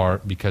you are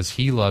because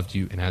he loved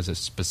you and has a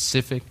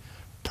specific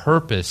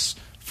purpose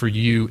for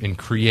you in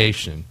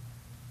creation.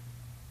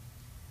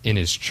 In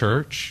his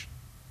church,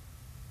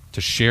 to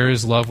share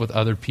his love with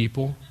other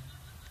people,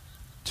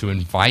 to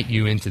invite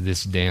you into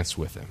this dance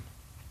with him,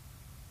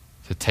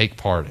 to take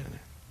part in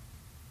it.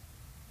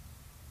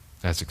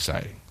 That's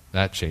exciting.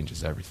 That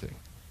changes everything.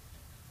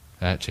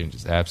 That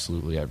changes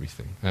absolutely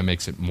everything. That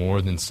makes it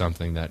more than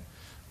something that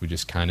we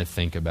just kind of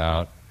think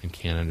about and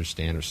can't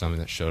understand, or something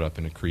that showed up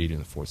in a creed in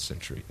the 4th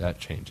century. That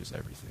changes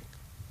everything.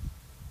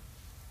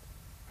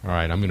 All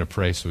right, I'm going to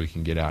pray so we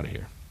can get out of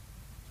here.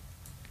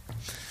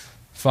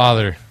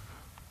 Father,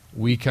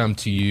 we come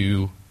to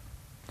you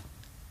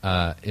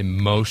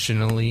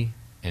emotionally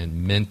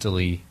and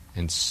mentally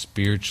and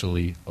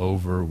spiritually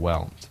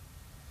overwhelmed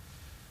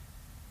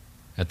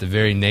at the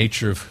very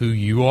nature of who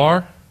you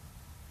are,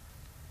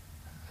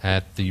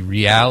 at the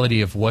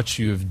reality of what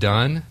you have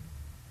done,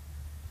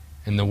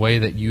 and the way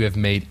that you have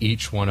made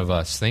each one of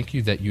us. Thank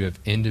you that you have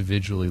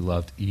individually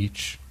loved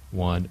each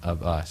one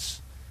of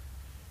us.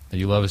 That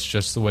you love us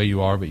just the way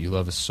you are, but you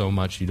love us so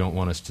much you don't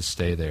want us to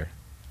stay there.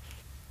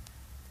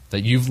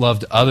 That you've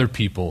loved other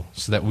people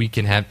so that we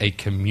can have a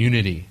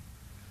community.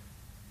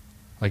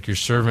 Like your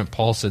servant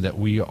Paul said, that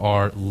we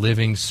are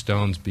living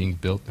stones being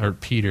built, or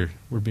Peter,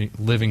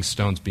 living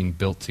stones being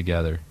built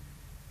together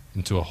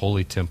into a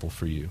holy temple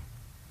for you.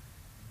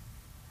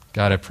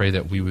 God, I pray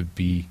that we would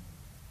be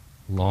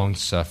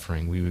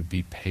long-suffering. We would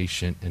be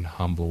patient and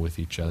humble with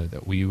each other,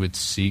 that we would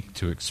seek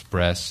to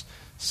express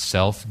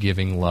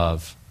self-giving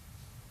love,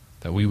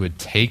 that we would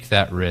take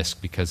that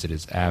risk because it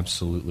is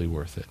absolutely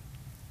worth it.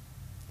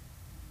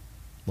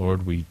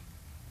 Lord, we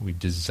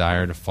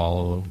desire to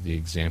follow the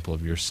example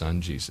of your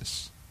Son,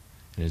 Jesus.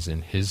 It is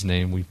in his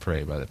name we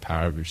pray, by the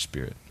power of your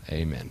Spirit.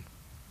 Amen.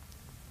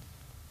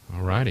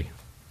 All righty.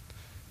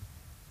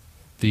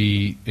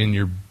 In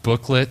your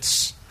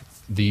booklets,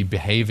 the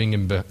Behaving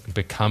and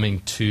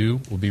Becoming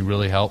 2 will be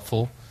really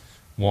helpful,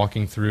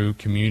 walking through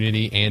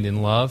community and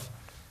in love.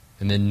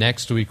 And then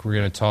next week we're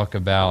going to talk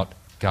about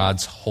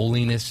God's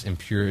holiness and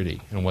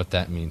purity and what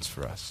that means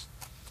for us.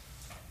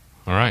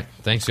 All right.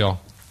 Thanks, y'all.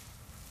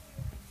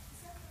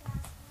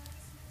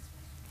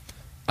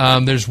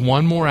 There's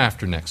one more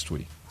after next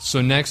week.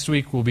 So next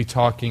week we'll be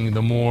talking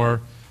the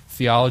more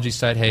theology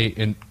side. Hey,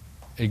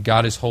 and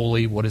God is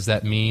holy. What does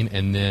that mean?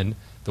 And then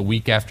the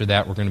week after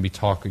that we're going to be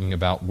talking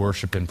about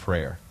worship and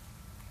prayer.